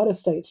spending. A lot of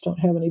states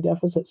don't have any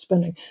deficit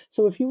spending.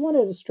 So if you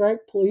wanted a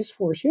strike police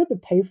force, you had to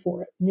pay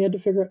for it, and you had to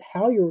figure out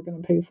how you were going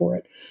to pay for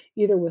it,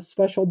 either with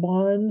special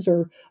bonds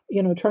or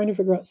trying to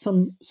figure out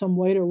some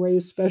way to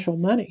raise special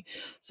money.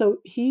 So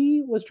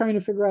he was trying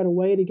to figure out a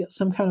way to get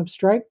some kind of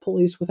strike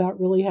police without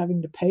really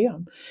having to pay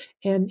them,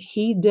 and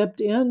he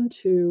dipped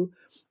into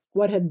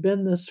what had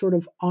been this sort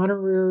of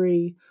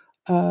honorary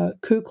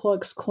Ku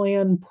Klux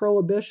Klan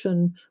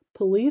prohibition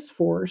police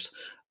force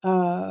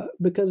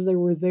because they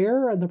were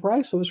there and the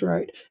price was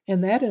right.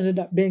 And that ended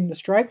up being the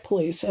strike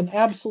police. And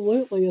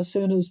absolutely, as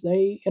soon as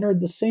they entered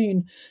the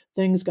scene,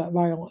 things got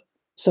violent.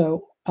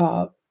 So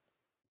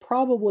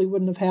probably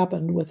wouldn't have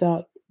happened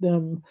without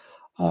them,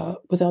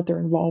 without their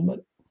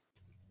involvement.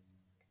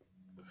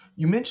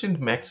 You mentioned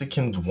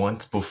Mexicans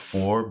once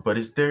before, but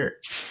is there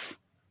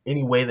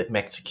any way that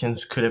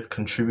Mexicans could have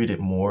contributed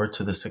more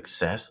to the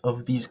success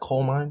of these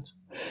coal mines?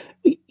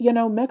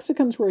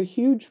 Mexicans were a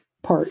huge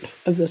part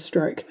of this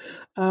strike,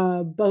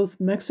 both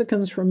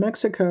Mexicans from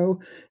Mexico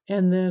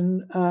and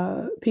then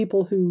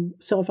people who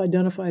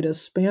self-identified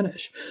as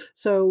Spanish.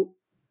 So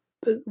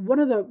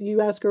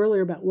you asked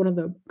earlier about one of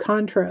the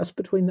contrasts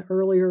between the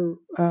earlier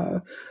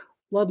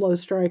Ludlow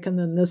strike and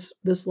then this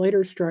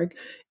later strike.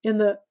 In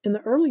the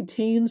early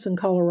teens in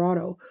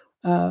Colorado,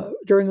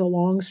 during the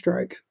long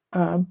strike,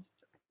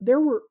 there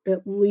were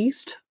at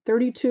least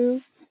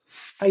 32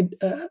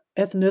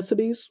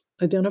 ethnicities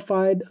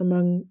identified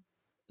among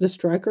the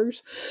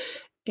strikers,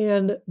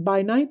 and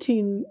by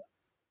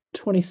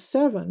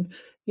 1927,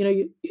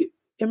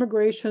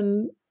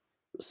 immigration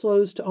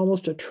slows to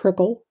almost a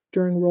trickle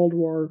during World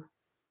War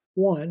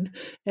I.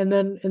 And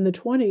then in the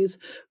 20s,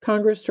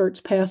 Congress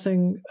starts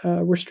passing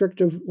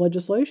restrictive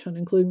legislation,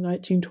 including the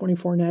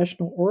 1924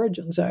 National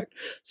Origins Act.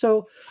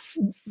 So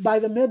by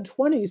the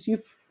mid-20s,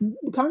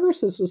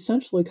 Congress has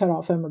essentially cut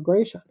off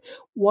immigration.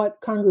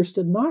 What Congress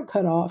did not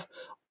cut off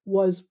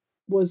was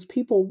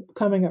people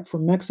coming up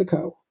from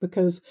Mexico,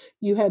 because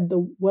you had the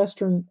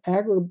Western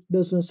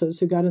agribusinesses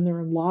who got in there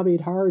and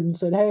lobbied hard and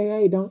said,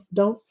 hey,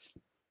 don't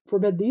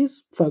forbid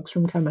these folks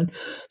from coming.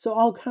 So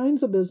all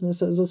kinds of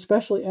businesses,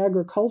 especially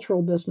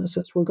agricultural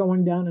businesses, were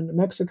going down into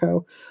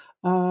Mexico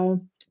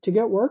to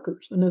get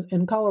workers, and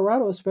in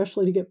Colorado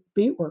especially to get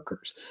beet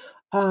workers.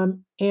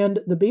 And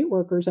the beet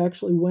workers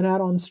actually went out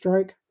on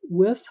strike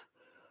with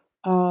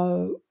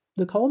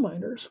the coal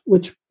miners,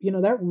 which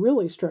that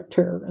really struck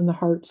terror in the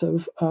hearts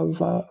of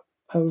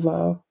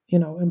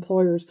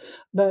employers.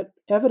 But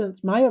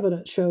my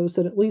evidence shows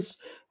that at least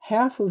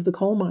half of the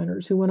coal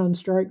miners who went on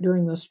strike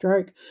during the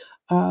strike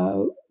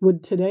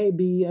would today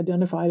be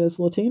identified as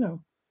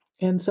Latino.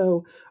 And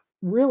so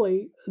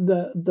really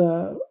there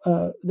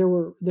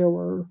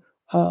were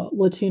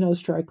Latino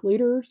strike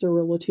leaders, there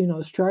were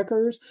Latino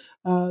strikers.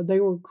 They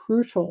were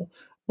crucial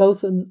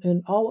both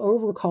in all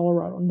over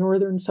Colorado,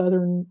 northern,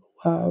 southern,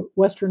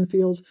 western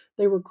fields.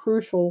 They were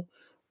crucial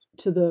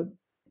to the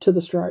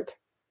strike.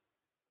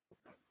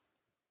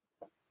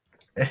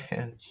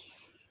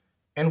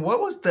 And what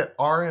was the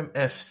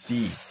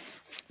RMFC?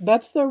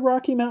 That's the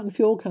Rocky Mountain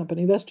Fuel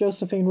Company. That's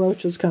Josephine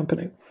Roach's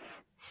company.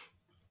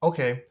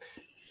 Okay.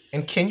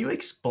 And can you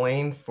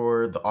explain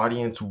for the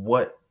audience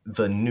what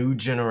the new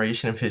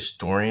generation of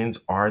historians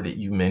are that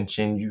you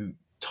mentioned? You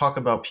talk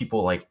about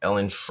people like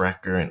Ellen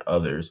Schrecker and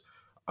others.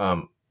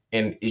 And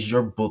is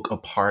your book a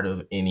part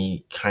of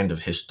any kind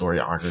of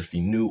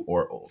historiography, new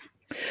or old?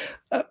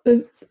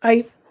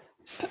 I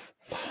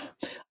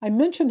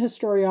mention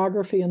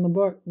historiography in the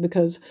book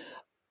because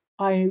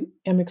I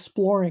am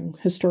exploring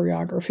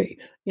historiography,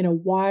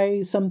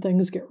 why some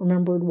things get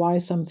remembered, why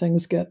some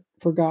things get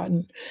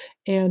forgotten.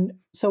 And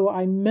so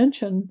I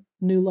mention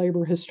new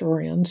labor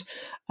historians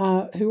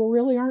who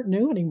really aren't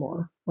new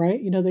anymore, right?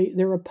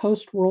 They're a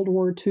post-World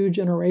War II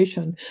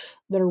generation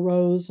that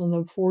arose in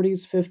the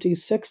 40s, 50s,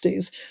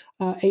 60s,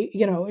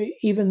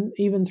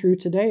 even through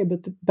today.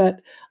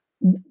 But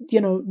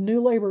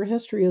new labor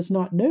history is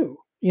not new.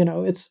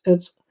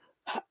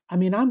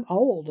 I'm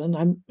old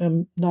and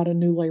I'm not a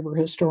new labor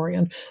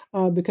historian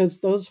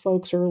because those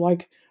folks are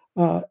like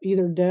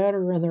either dead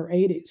or in their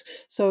 80s.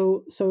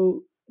 So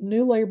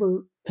new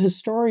labor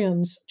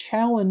historians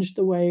challenge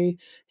the way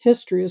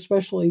history,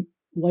 especially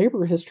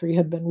labor history,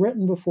 had been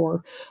written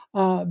before,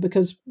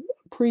 because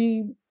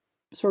pre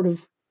sort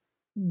of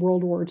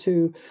World War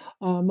II,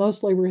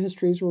 most labor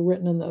histories were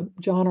written in the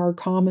John R.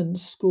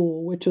 Commons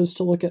School, which is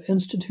to look at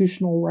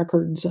institutional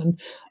records and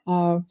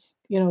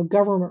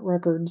government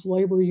records,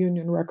 labor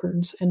union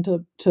records, and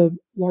to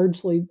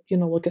largely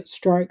look at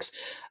strikes.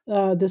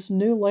 This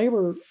new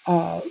labor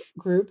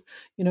group,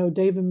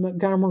 David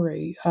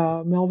Montgomery,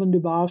 Melvin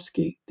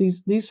Dubofsky,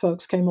 these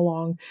folks came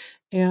along,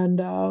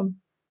 and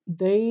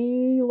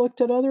they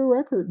looked at other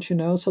records.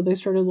 So they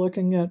started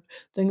looking at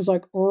things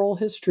like oral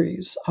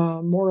histories,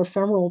 more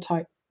ephemeral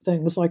type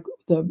things like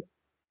the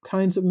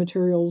kinds of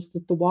materials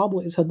that the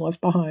Wobblies had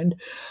left behind.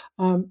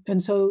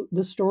 And so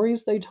the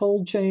stories they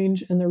told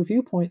changed and their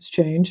viewpoints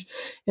changed.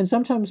 And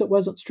sometimes it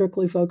wasn't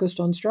strictly focused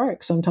on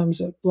strikes. Sometimes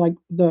like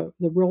the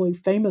really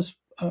famous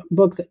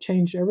book that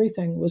changed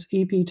everything was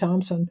E.P.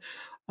 Thompson,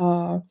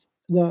 about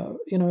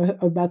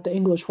the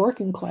English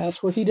working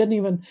class, where he didn't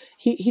even,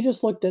 he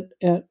just looked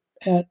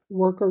at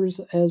workers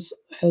as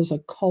a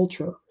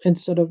culture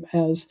instead of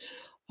as,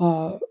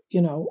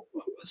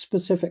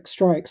 specific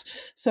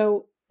strikes.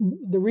 So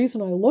the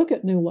reason I look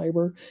at new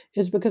labor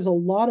is because a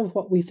lot of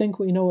what we think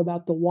we know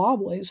about the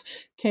Wobblies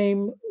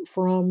came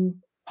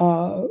from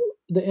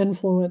the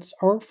influence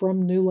or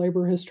from new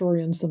labor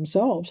historians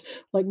themselves.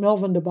 Like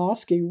Melvin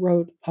Dubofsky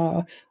wrote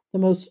the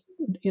most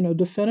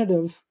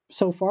definitive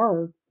so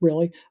far,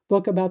 really,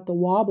 book about the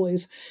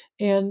Wobblies,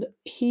 and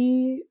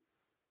he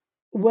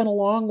went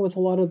along with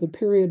a lot of the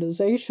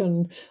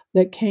periodization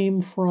that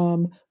came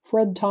from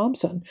Fred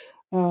Thompson,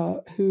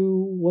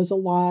 who was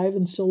alive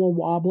and still a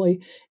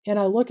Wobbly. And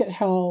I look at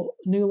how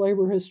new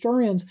labor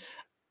historians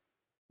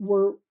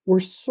were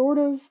sort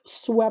of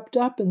swept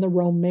up in the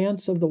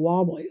romance of the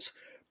Wobblies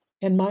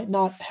and might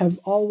not have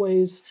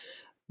always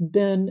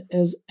been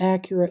as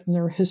accurate in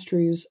their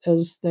histories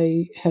as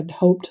they had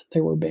hoped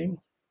they were being.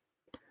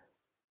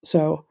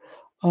 So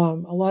a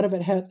lot of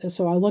it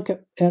so I look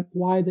at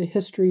why the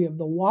history of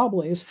the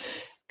Wobblies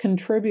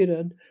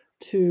contributed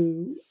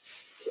to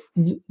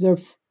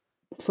the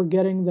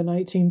forgetting the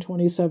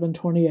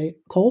 1927-28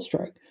 coal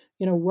strike.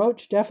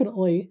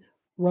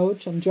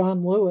 Roach and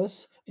John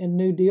Lewis and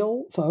New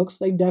Deal folks,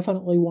 they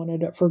definitely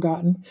wanted it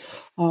forgotten.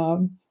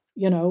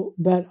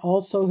 But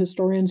also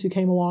historians who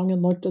came along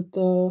and looked at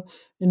the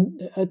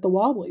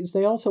Wobblies,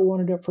 they also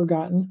wanted it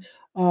forgotten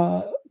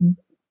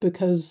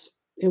because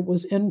it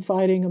was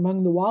infighting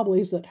among the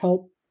Wobblies that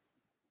helped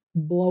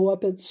blow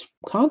up its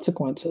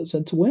consequences,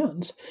 its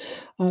wins.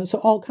 So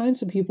all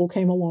kinds of people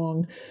came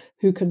along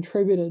who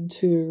contributed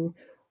to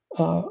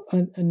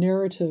a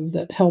narrative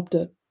that helped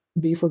it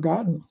be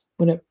forgotten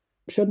when it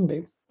shouldn't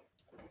be.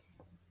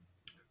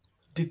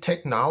 Did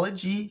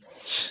technology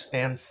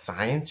and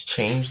science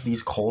change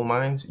these coal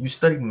mines? You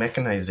studied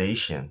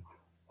mechanization.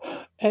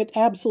 It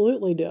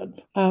absolutely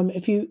did.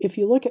 If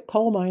you look at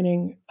coal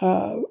mining,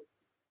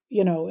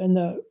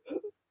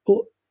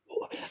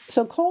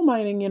 so coal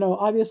mining,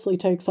 obviously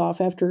takes off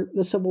after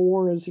the Civil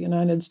War as the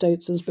United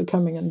States is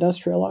becoming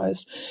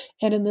industrialized.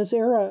 And in this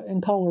era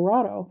in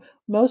Colorado,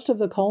 most of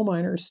the coal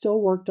miners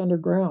still worked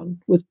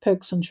underground with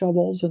picks and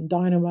shovels and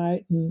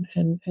dynamite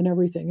and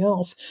everything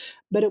else.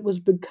 But it was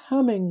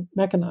becoming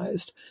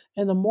mechanized.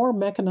 And the more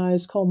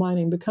mechanized coal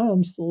mining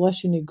becomes, the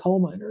less you need coal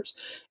miners.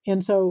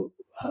 And so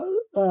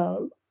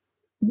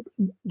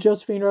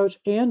Josephine Roach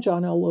and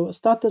John L. Lewis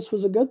thought this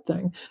was a good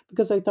thing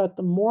because they thought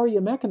the more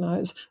you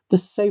mechanize, the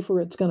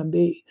safer it's going to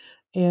be.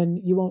 And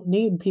you won't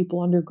need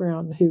people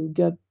underground who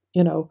get,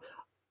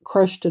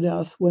 crushed to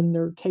death when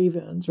they're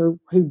cave-ins or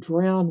who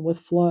drown with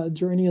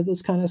floods or any of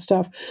this kind of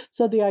stuff.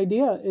 So the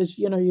idea is,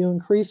 you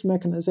increase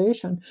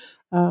mechanization.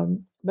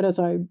 But as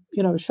I,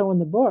 show in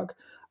the book,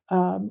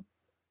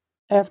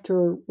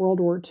 after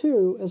World War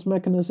II, as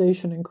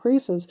mechanization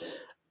increases,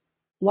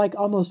 like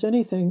almost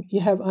anything, you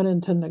have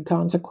unintended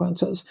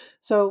consequences.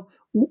 So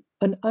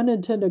an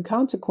unintended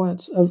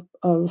consequence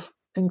of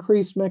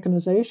increased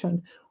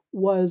mechanization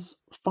was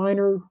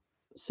finer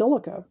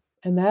silica,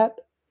 and that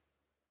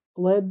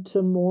led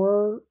to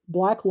more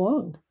black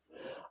lung.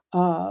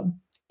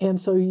 And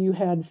so you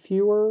had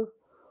fewer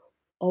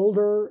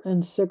older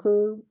and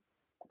sicker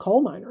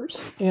coal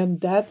miners.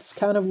 And that's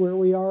kind of where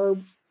we are,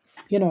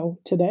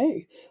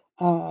 today,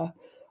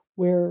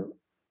 where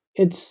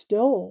it's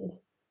still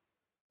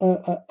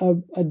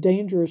a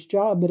dangerous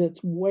job, but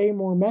it's way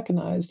more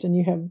mechanized, and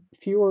you have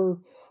fewer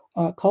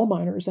coal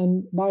miners.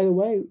 And by the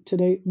way,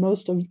 today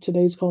most of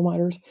today's coal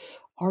miners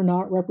are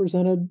not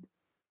represented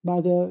by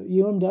the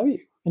UMW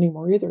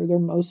anymore either. They're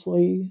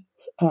mostly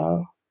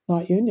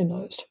not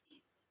unionized.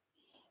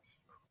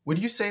 Would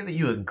you say that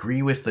you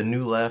agree with the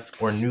New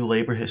Left or New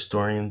Labor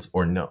historians,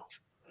 or no?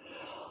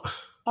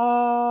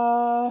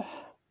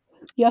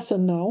 Yes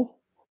and no.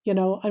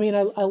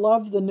 I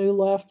love the New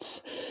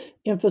Left's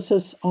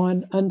emphasis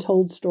on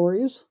untold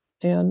stories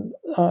and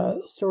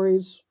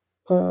stories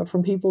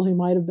from people who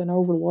might have been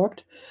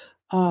overlooked.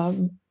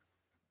 I'm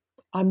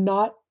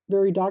not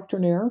very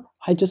doctrinaire.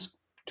 I just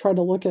try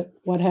to look at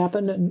what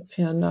happened,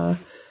 and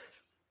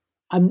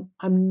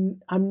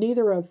I'm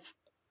neither of.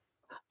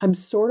 I'm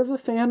sort of a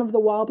fan of the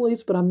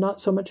Wobblies, but I'm not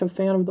so much a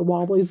fan of the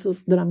Wobblies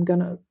that I'm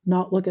going to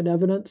not look at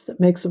evidence that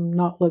makes them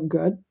not look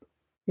good.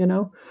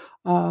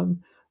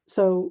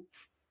 So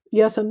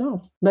yes and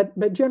no,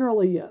 but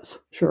generally yes,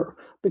 sure,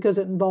 because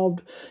it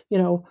involved,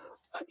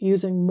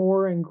 using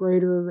more and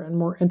greater and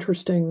more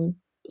interesting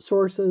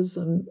sources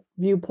and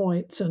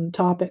viewpoints and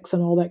topics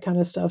and all that kind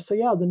of stuff. So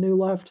yeah, the New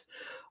Left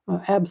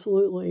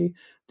absolutely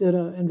did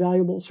an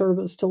invaluable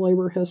service to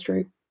labor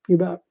history. You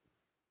bet.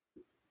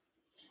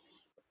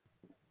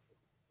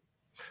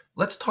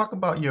 Let's talk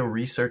about your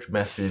research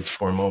methods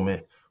for a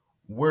moment.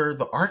 Were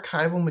the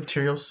archival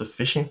materials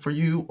sufficient for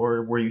you,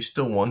 or were you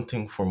still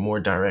wanting for more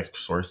direct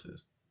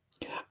sources?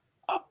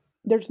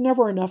 There's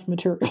never enough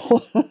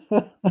material.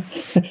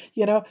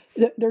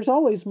 There's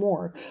always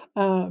more.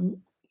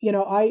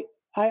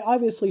 I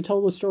obviously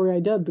told the story I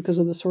did because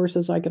of the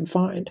sources I could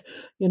find.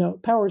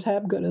 Powers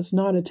Hapgood is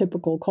not a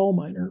typical coal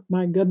miner,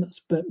 my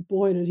goodness, but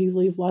boy, did he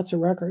leave lots of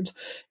records.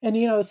 And,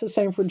 it's the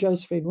same for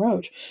Josephine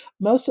Roach.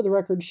 Most of the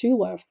records she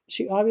left,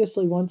 she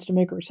obviously wants to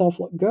make herself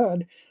look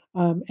good.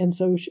 And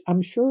so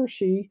I'm sure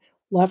she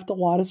left a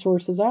lot of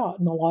sources out,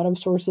 and a lot of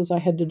sources I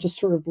had to just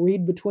sort of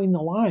read between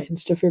the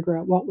lines to figure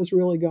out what was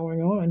really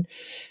going on.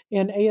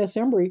 And A.S.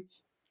 Embry,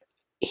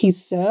 he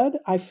said,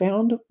 I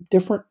found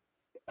different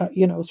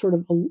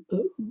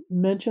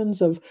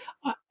mentions of,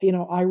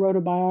 I wrote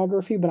a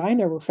biography, but I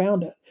never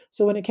found it.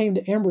 So when it came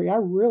to Embry, I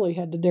really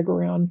had to dig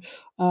around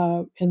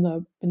in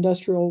the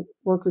Industrial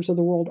Workers of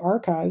the World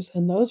archives,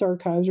 and those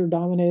archives are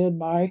dominated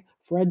by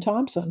Fred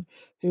Thompson,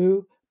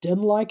 who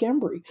didn't like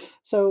Embry.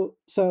 So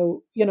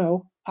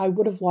I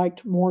would have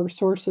liked more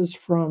sources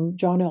from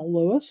John L.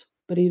 Lewis,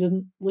 but he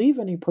didn't leave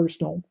any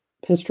personal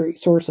history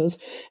sources,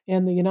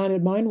 and the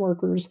United Mine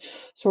Workers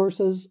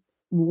sources.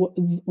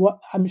 What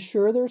I'm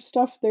sure there's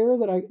stuff there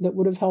that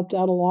would have helped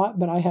out a lot,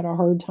 but I had a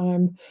hard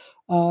time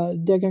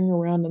digging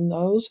around in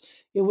those.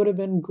 It would have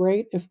been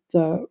great if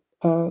the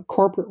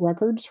corporate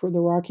records for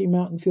the Rocky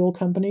Mountain Fuel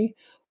Company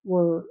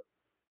were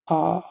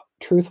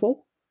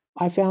truthful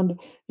I found,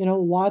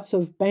 lots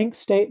of bank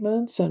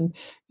statements and,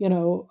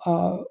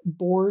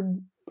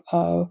 board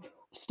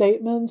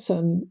statements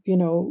and,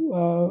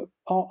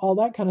 all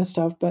that kind of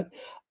stuff. But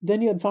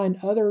then you'd find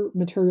other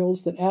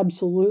materials that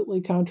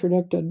absolutely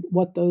contradicted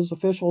what those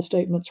official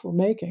statements were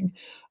making.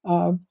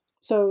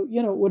 So,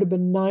 it would have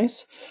been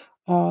nice.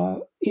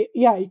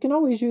 Yeah, you can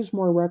always use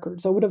more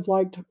records. I would have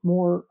liked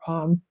more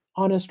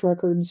honest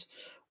records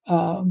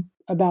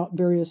about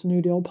various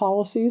New Deal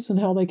policies and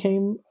how they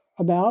came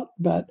about,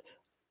 but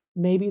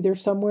maybe they're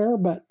somewhere,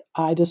 but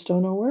I just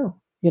don't know where.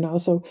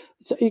 So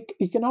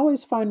you can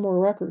always find more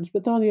records,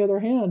 but then on the other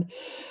hand,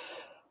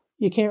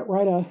 you can't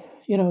write a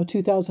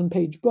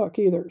 2,000-page book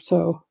either.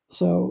 So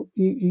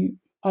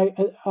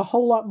a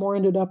whole lot more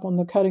ended up on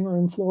the cutting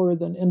room floor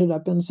than ended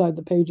up inside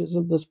the pages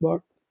of this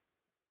book.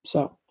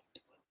 So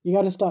you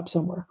got to stop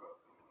somewhere.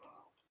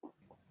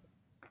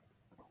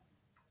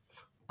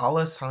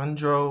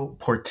 Alessandro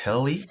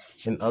Portelli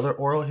and other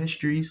oral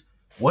histories,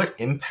 what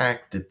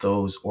impact did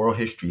those oral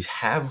histories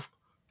have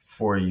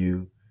for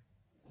you?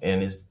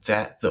 And is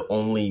that the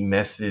only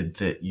method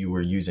that you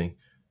were using?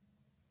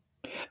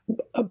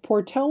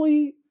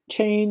 Portelli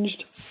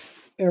changed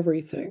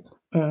everything.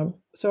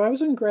 So I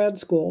was in grad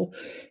school,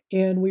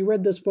 and we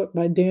read this book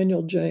by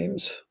Daniel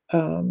James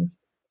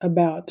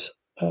about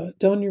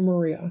Doña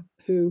Maria,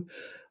 who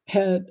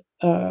had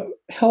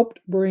helped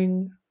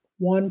bring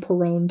Juan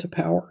Perón to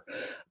power.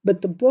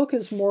 But the book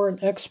is more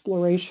an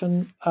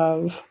exploration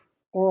of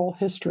oral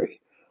history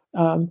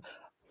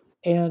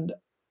and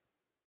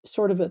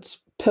sort of its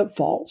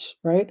pitfalls,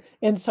 right?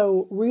 And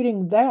so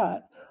reading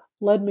that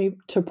led me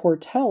to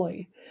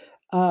Portelli,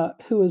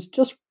 who is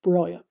just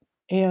brilliant.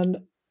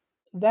 And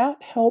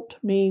that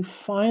helped me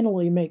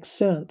finally make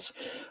sense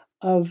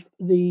of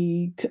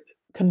the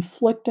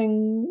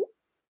conflicting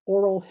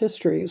oral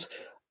histories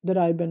that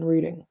I'd been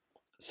reading.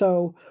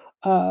 So,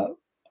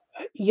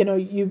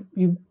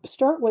 you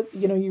start with,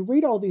 you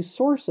read all these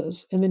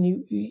sources, and then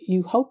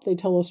you hope they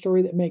tell a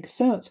story that makes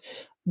sense,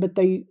 but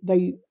they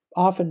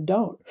often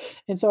don't.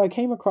 And so I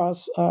came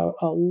across a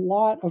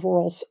lot of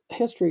oral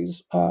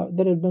histories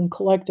that had been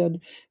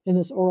collected in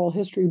this oral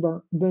history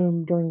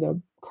boom during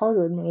the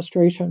Carter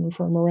administration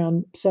from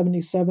around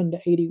 77 to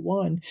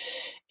 81.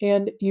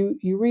 And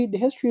you read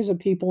histories of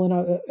people,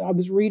 and I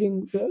was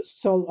reading,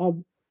 so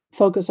I'll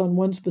focus on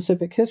one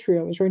specific history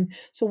I was reading.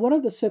 So one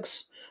of the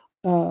 6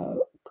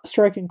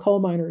 striking coal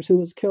miners who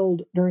was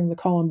killed during the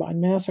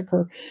Columbine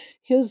massacre,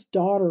 his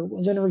daughter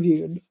was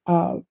interviewed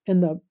in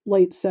the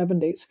late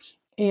 70s.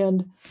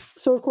 And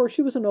so, of course,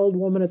 she was an old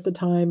woman at the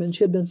time, and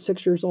she had been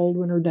 6 years old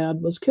when her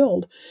dad was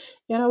killed.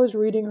 And I was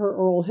reading her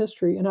oral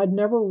history, and I'd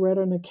never read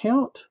an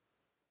account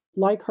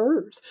like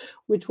hers,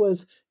 which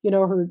was,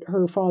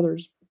 her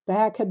father's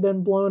back had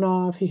been blown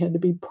off. He had to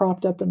be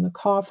propped up in the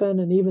coffin,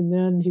 and even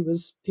then, he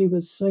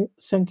was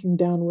sinking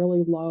down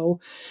really low.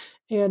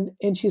 And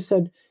she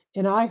said,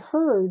 and I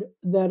heard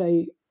that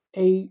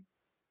a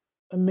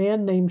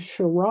man named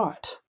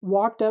Sherratt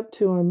walked up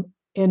to him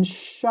and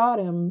shot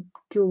him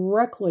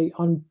directly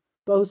on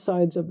both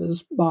sides of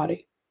his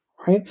body,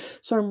 right?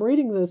 So I'm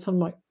reading this, and I'm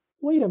like,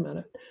 wait a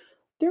minute.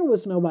 There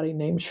was nobody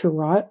named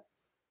Sherratt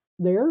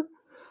there.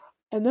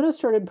 And then I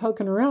started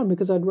poking around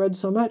because I'd read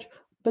so much.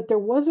 But there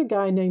was a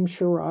guy named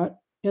Sherratt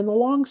in the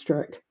long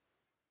strike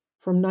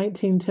from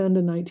 1910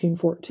 to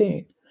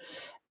 1914.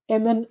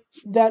 And then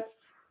that,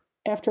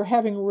 after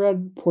having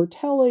read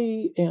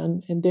Portelli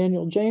and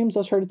Daniel James,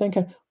 I started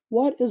thinking,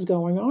 what is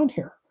going on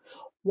here?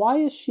 Why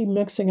is she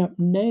mixing up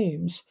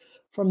names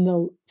from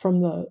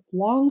the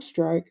long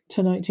strike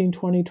to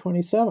 1920,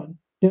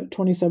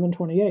 27,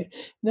 28? And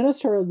then I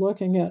started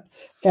looking at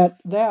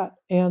that,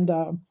 and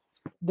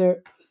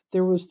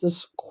there was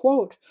this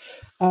quote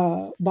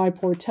by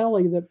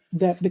Portelli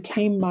that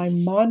became my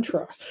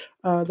mantra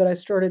that I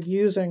started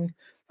using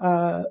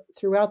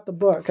throughout the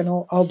book, and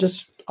I'll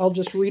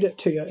just read it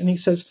to you. And he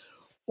says,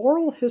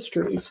 "Oral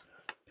histories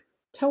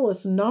tell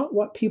us not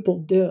what people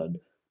did,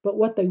 but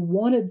what they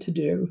wanted to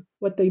do,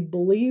 what they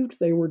believed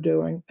they were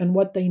doing, and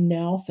what they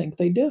now think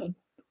they did."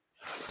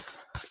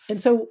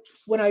 And so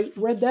when I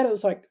read that, it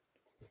was like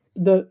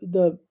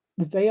the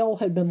veil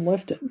had been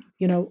lifted.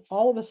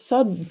 All of a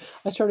sudden,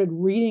 I started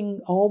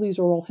reading all these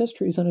oral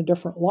histories in a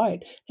different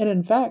light. And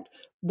in fact,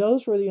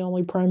 those were the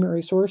only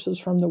primary sources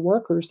from the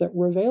workers that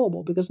were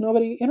available, because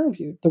nobody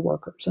interviewed the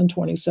workers in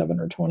 27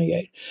 or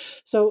 28.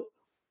 So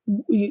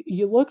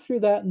you look through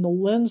that in the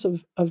lens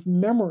of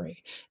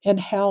memory and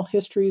how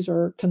histories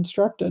are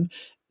constructed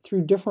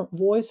through different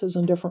voices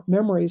and different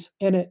memories,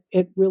 and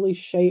it really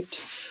shaped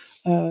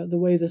the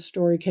way the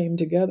story came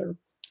together.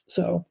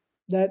 So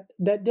that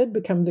did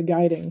become the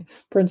guiding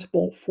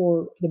principle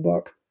for the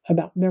book,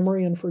 about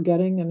memory and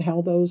forgetting, and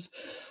how those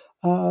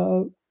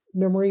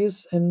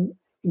memories and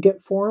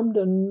get formed,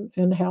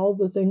 and how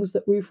the things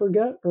that we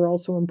forget are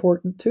also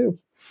important too.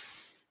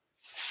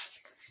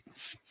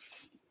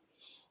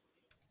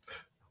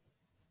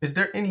 Is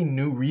there any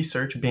new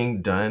research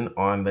being done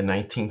on the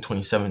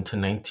 1927 to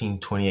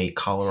 1928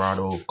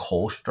 Colorado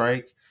coal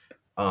strike?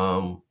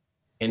 And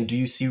do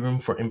you see room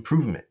for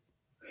improvement?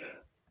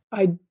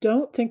 I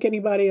don't think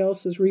anybody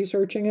else is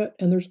researching it,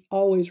 and there's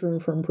always room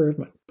for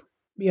improvement.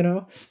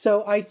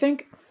 So I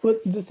think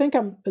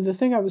the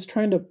thing I was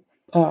trying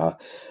to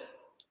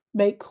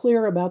make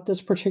clear about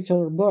this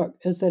particular book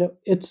is that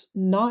it's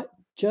not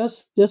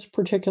just this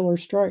particular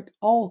strike.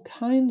 All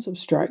kinds of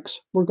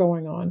strikes were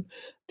going on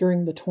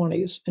during the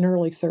 20s and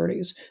early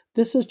 30s.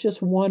 This is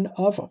just one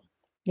of them,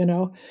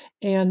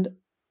 and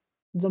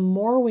the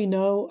more we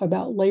know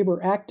about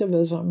labor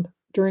activism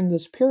during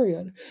this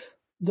period,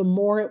 the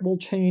more it will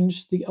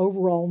change the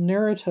overall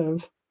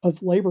narrative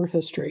of labor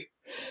history.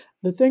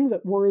 The thing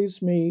that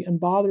worries me and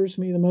bothers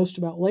me the most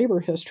about labor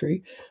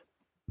history,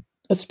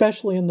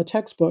 especially in the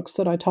textbooks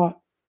that I taught,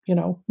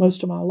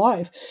 most of my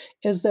life,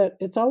 is that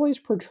it's always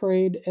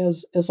portrayed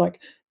as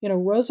like,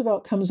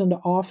 Roosevelt comes into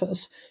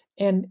office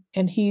and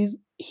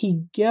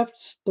he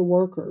gifts the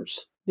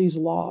workers these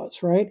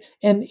laws, right?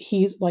 And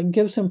he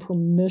gives them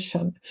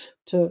permission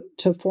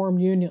to form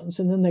unions,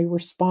 and then they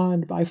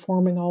respond by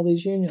forming all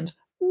these unions.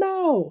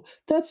 No,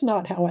 that's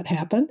not how it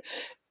happened.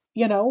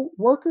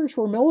 Workers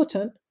were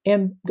militant,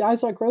 and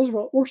guys like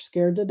Roosevelt were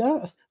scared to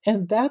death.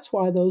 And that's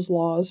why those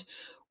laws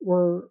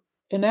were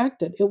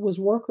enacted. It was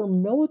worker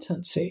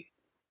militancy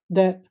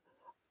that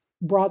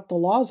brought the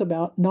laws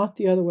about, not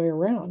the other way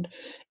around.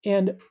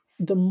 And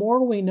the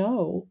more we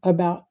know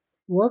about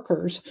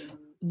workers,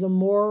 the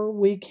more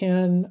we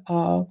can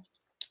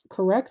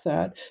correct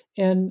that.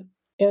 And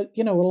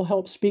it'll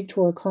help speak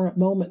to our current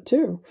moment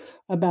too,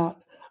 about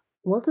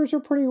workers are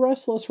pretty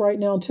restless right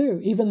now too,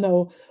 even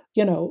though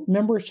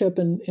membership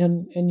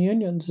in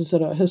unions is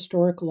at a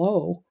historic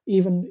low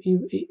even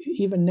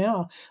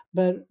now,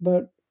 but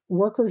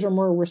workers are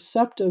more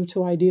receptive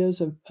to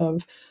ideas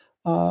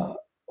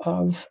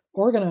of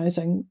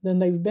organizing than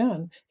they've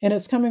been, and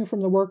it's coming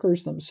from the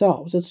workers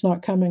themselves. It's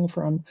not coming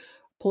from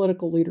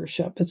political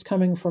leadership. It's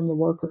coming from the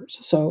workers.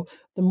 So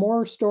the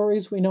more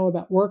stories we know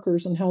about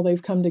workers and how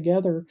they've come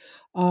together,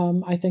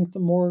 I think the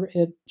more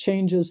it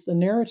changes the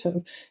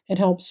narrative. It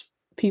helps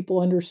people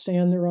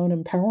understand their own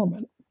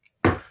empowerment.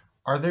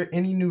 Are there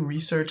any new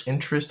research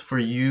interest for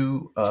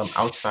you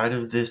outside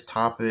of this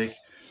topic?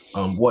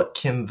 What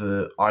can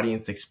the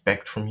audience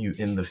expect from you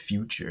in the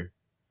future?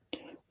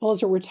 Well,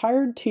 as a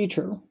retired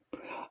teacher,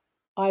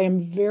 I am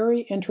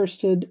very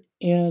interested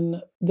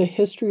in the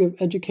history of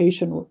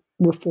education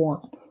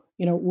reform.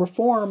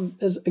 Reform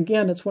is,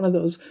 again, it's one of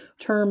those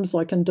terms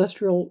like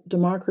industrial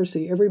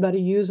democracy.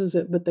 Everybody uses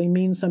it, but they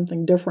mean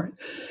something different.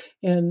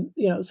 And,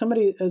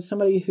 somebody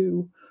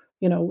who,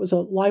 was a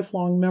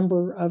lifelong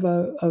member of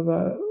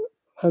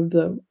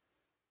the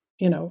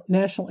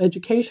National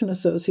Education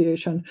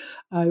Association,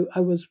 I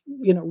was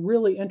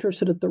really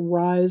interested at the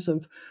rise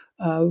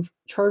of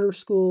charter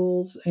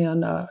schools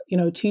and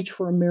Teach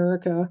for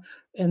America,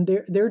 and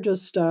they're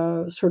just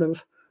sort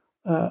of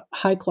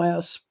high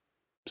class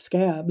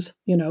scabs,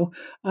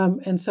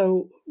 and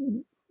so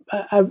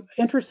I'm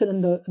interested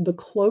in the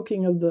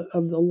cloaking of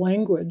the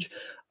language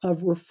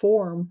of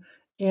reform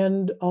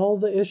and all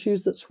the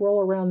issues that swirl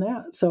around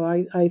that. So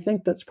I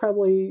think that's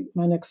probably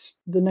the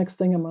next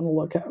thing I'm going to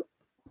look at.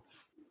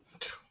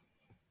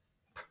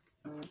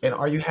 And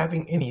are you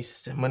having any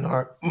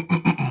sorry.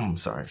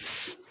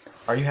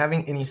 Are you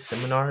having any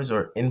seminars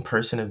or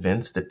in-person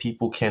events that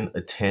people can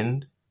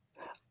attend?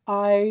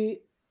 I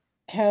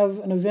have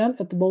an event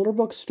at the Boulder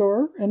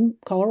Bookstore in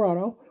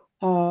Colorado,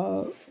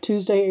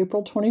 Tuesday,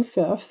 April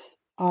 25th.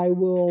 I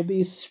will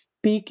be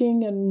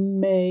speaking in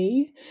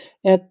May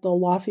at the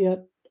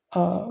Lafayette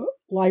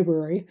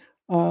Library,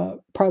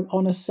 probably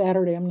on a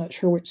Saturday. I'm not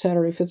sure which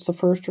Saturday, if it's the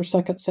first or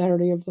second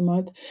Saturday of the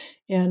month.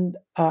 And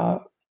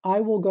I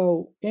will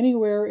go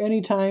anywhere,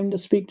 anytime to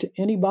speak to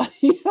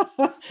anybody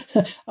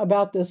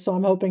about this. So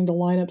I'm hoping to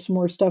line up some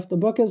more stuff. The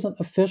book isn't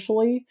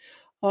officially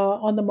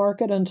on the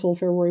market until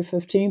February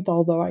 15th,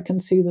 although I can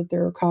see that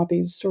there are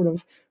copies sort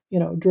of,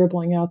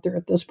 dribbling out there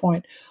at this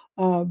point.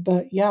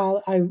 But yeah,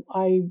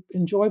 I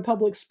enjoy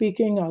public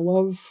speaking. I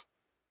love,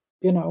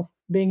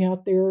 being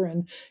out there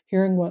and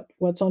hearing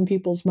what's on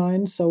people's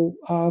minds.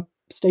 So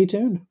stay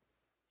tuned.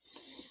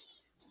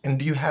 And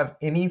do you have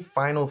any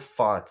final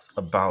thoughts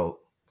about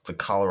the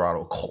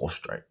Colorado coal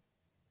strike?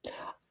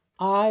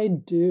 I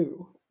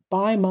do.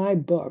 Buy my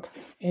book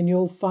and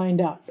you'll find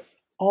out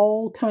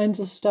all kinds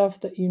of stuff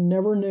that you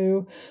never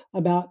knew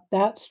about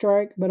that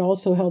strike, but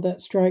also how that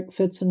strike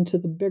fits into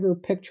the bigger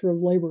picture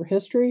of labor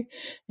history,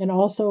 and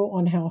also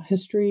on how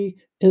history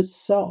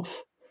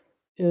itself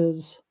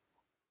is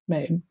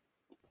made.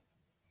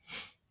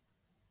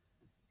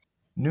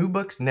 New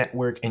Books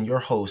Network and your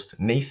host,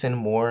 Nathan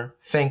Moore,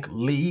 thank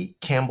Lee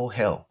Campbell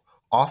Hale,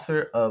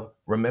 author of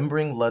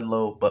Remembering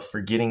Ludlow but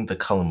Forgetting the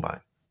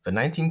Columbine, the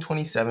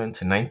 1927 to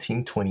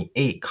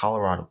 1928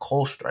 Colorado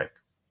coal strike.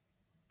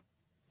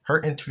 Her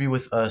interview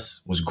with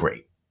us was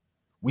great.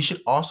 We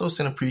should also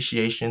send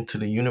appreciation to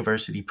the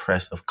University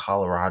Press of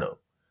Colorado.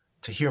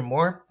 To hear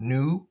more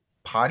new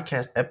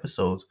podcast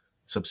episodes,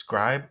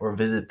 subscribe or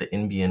visit the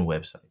NBN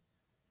website.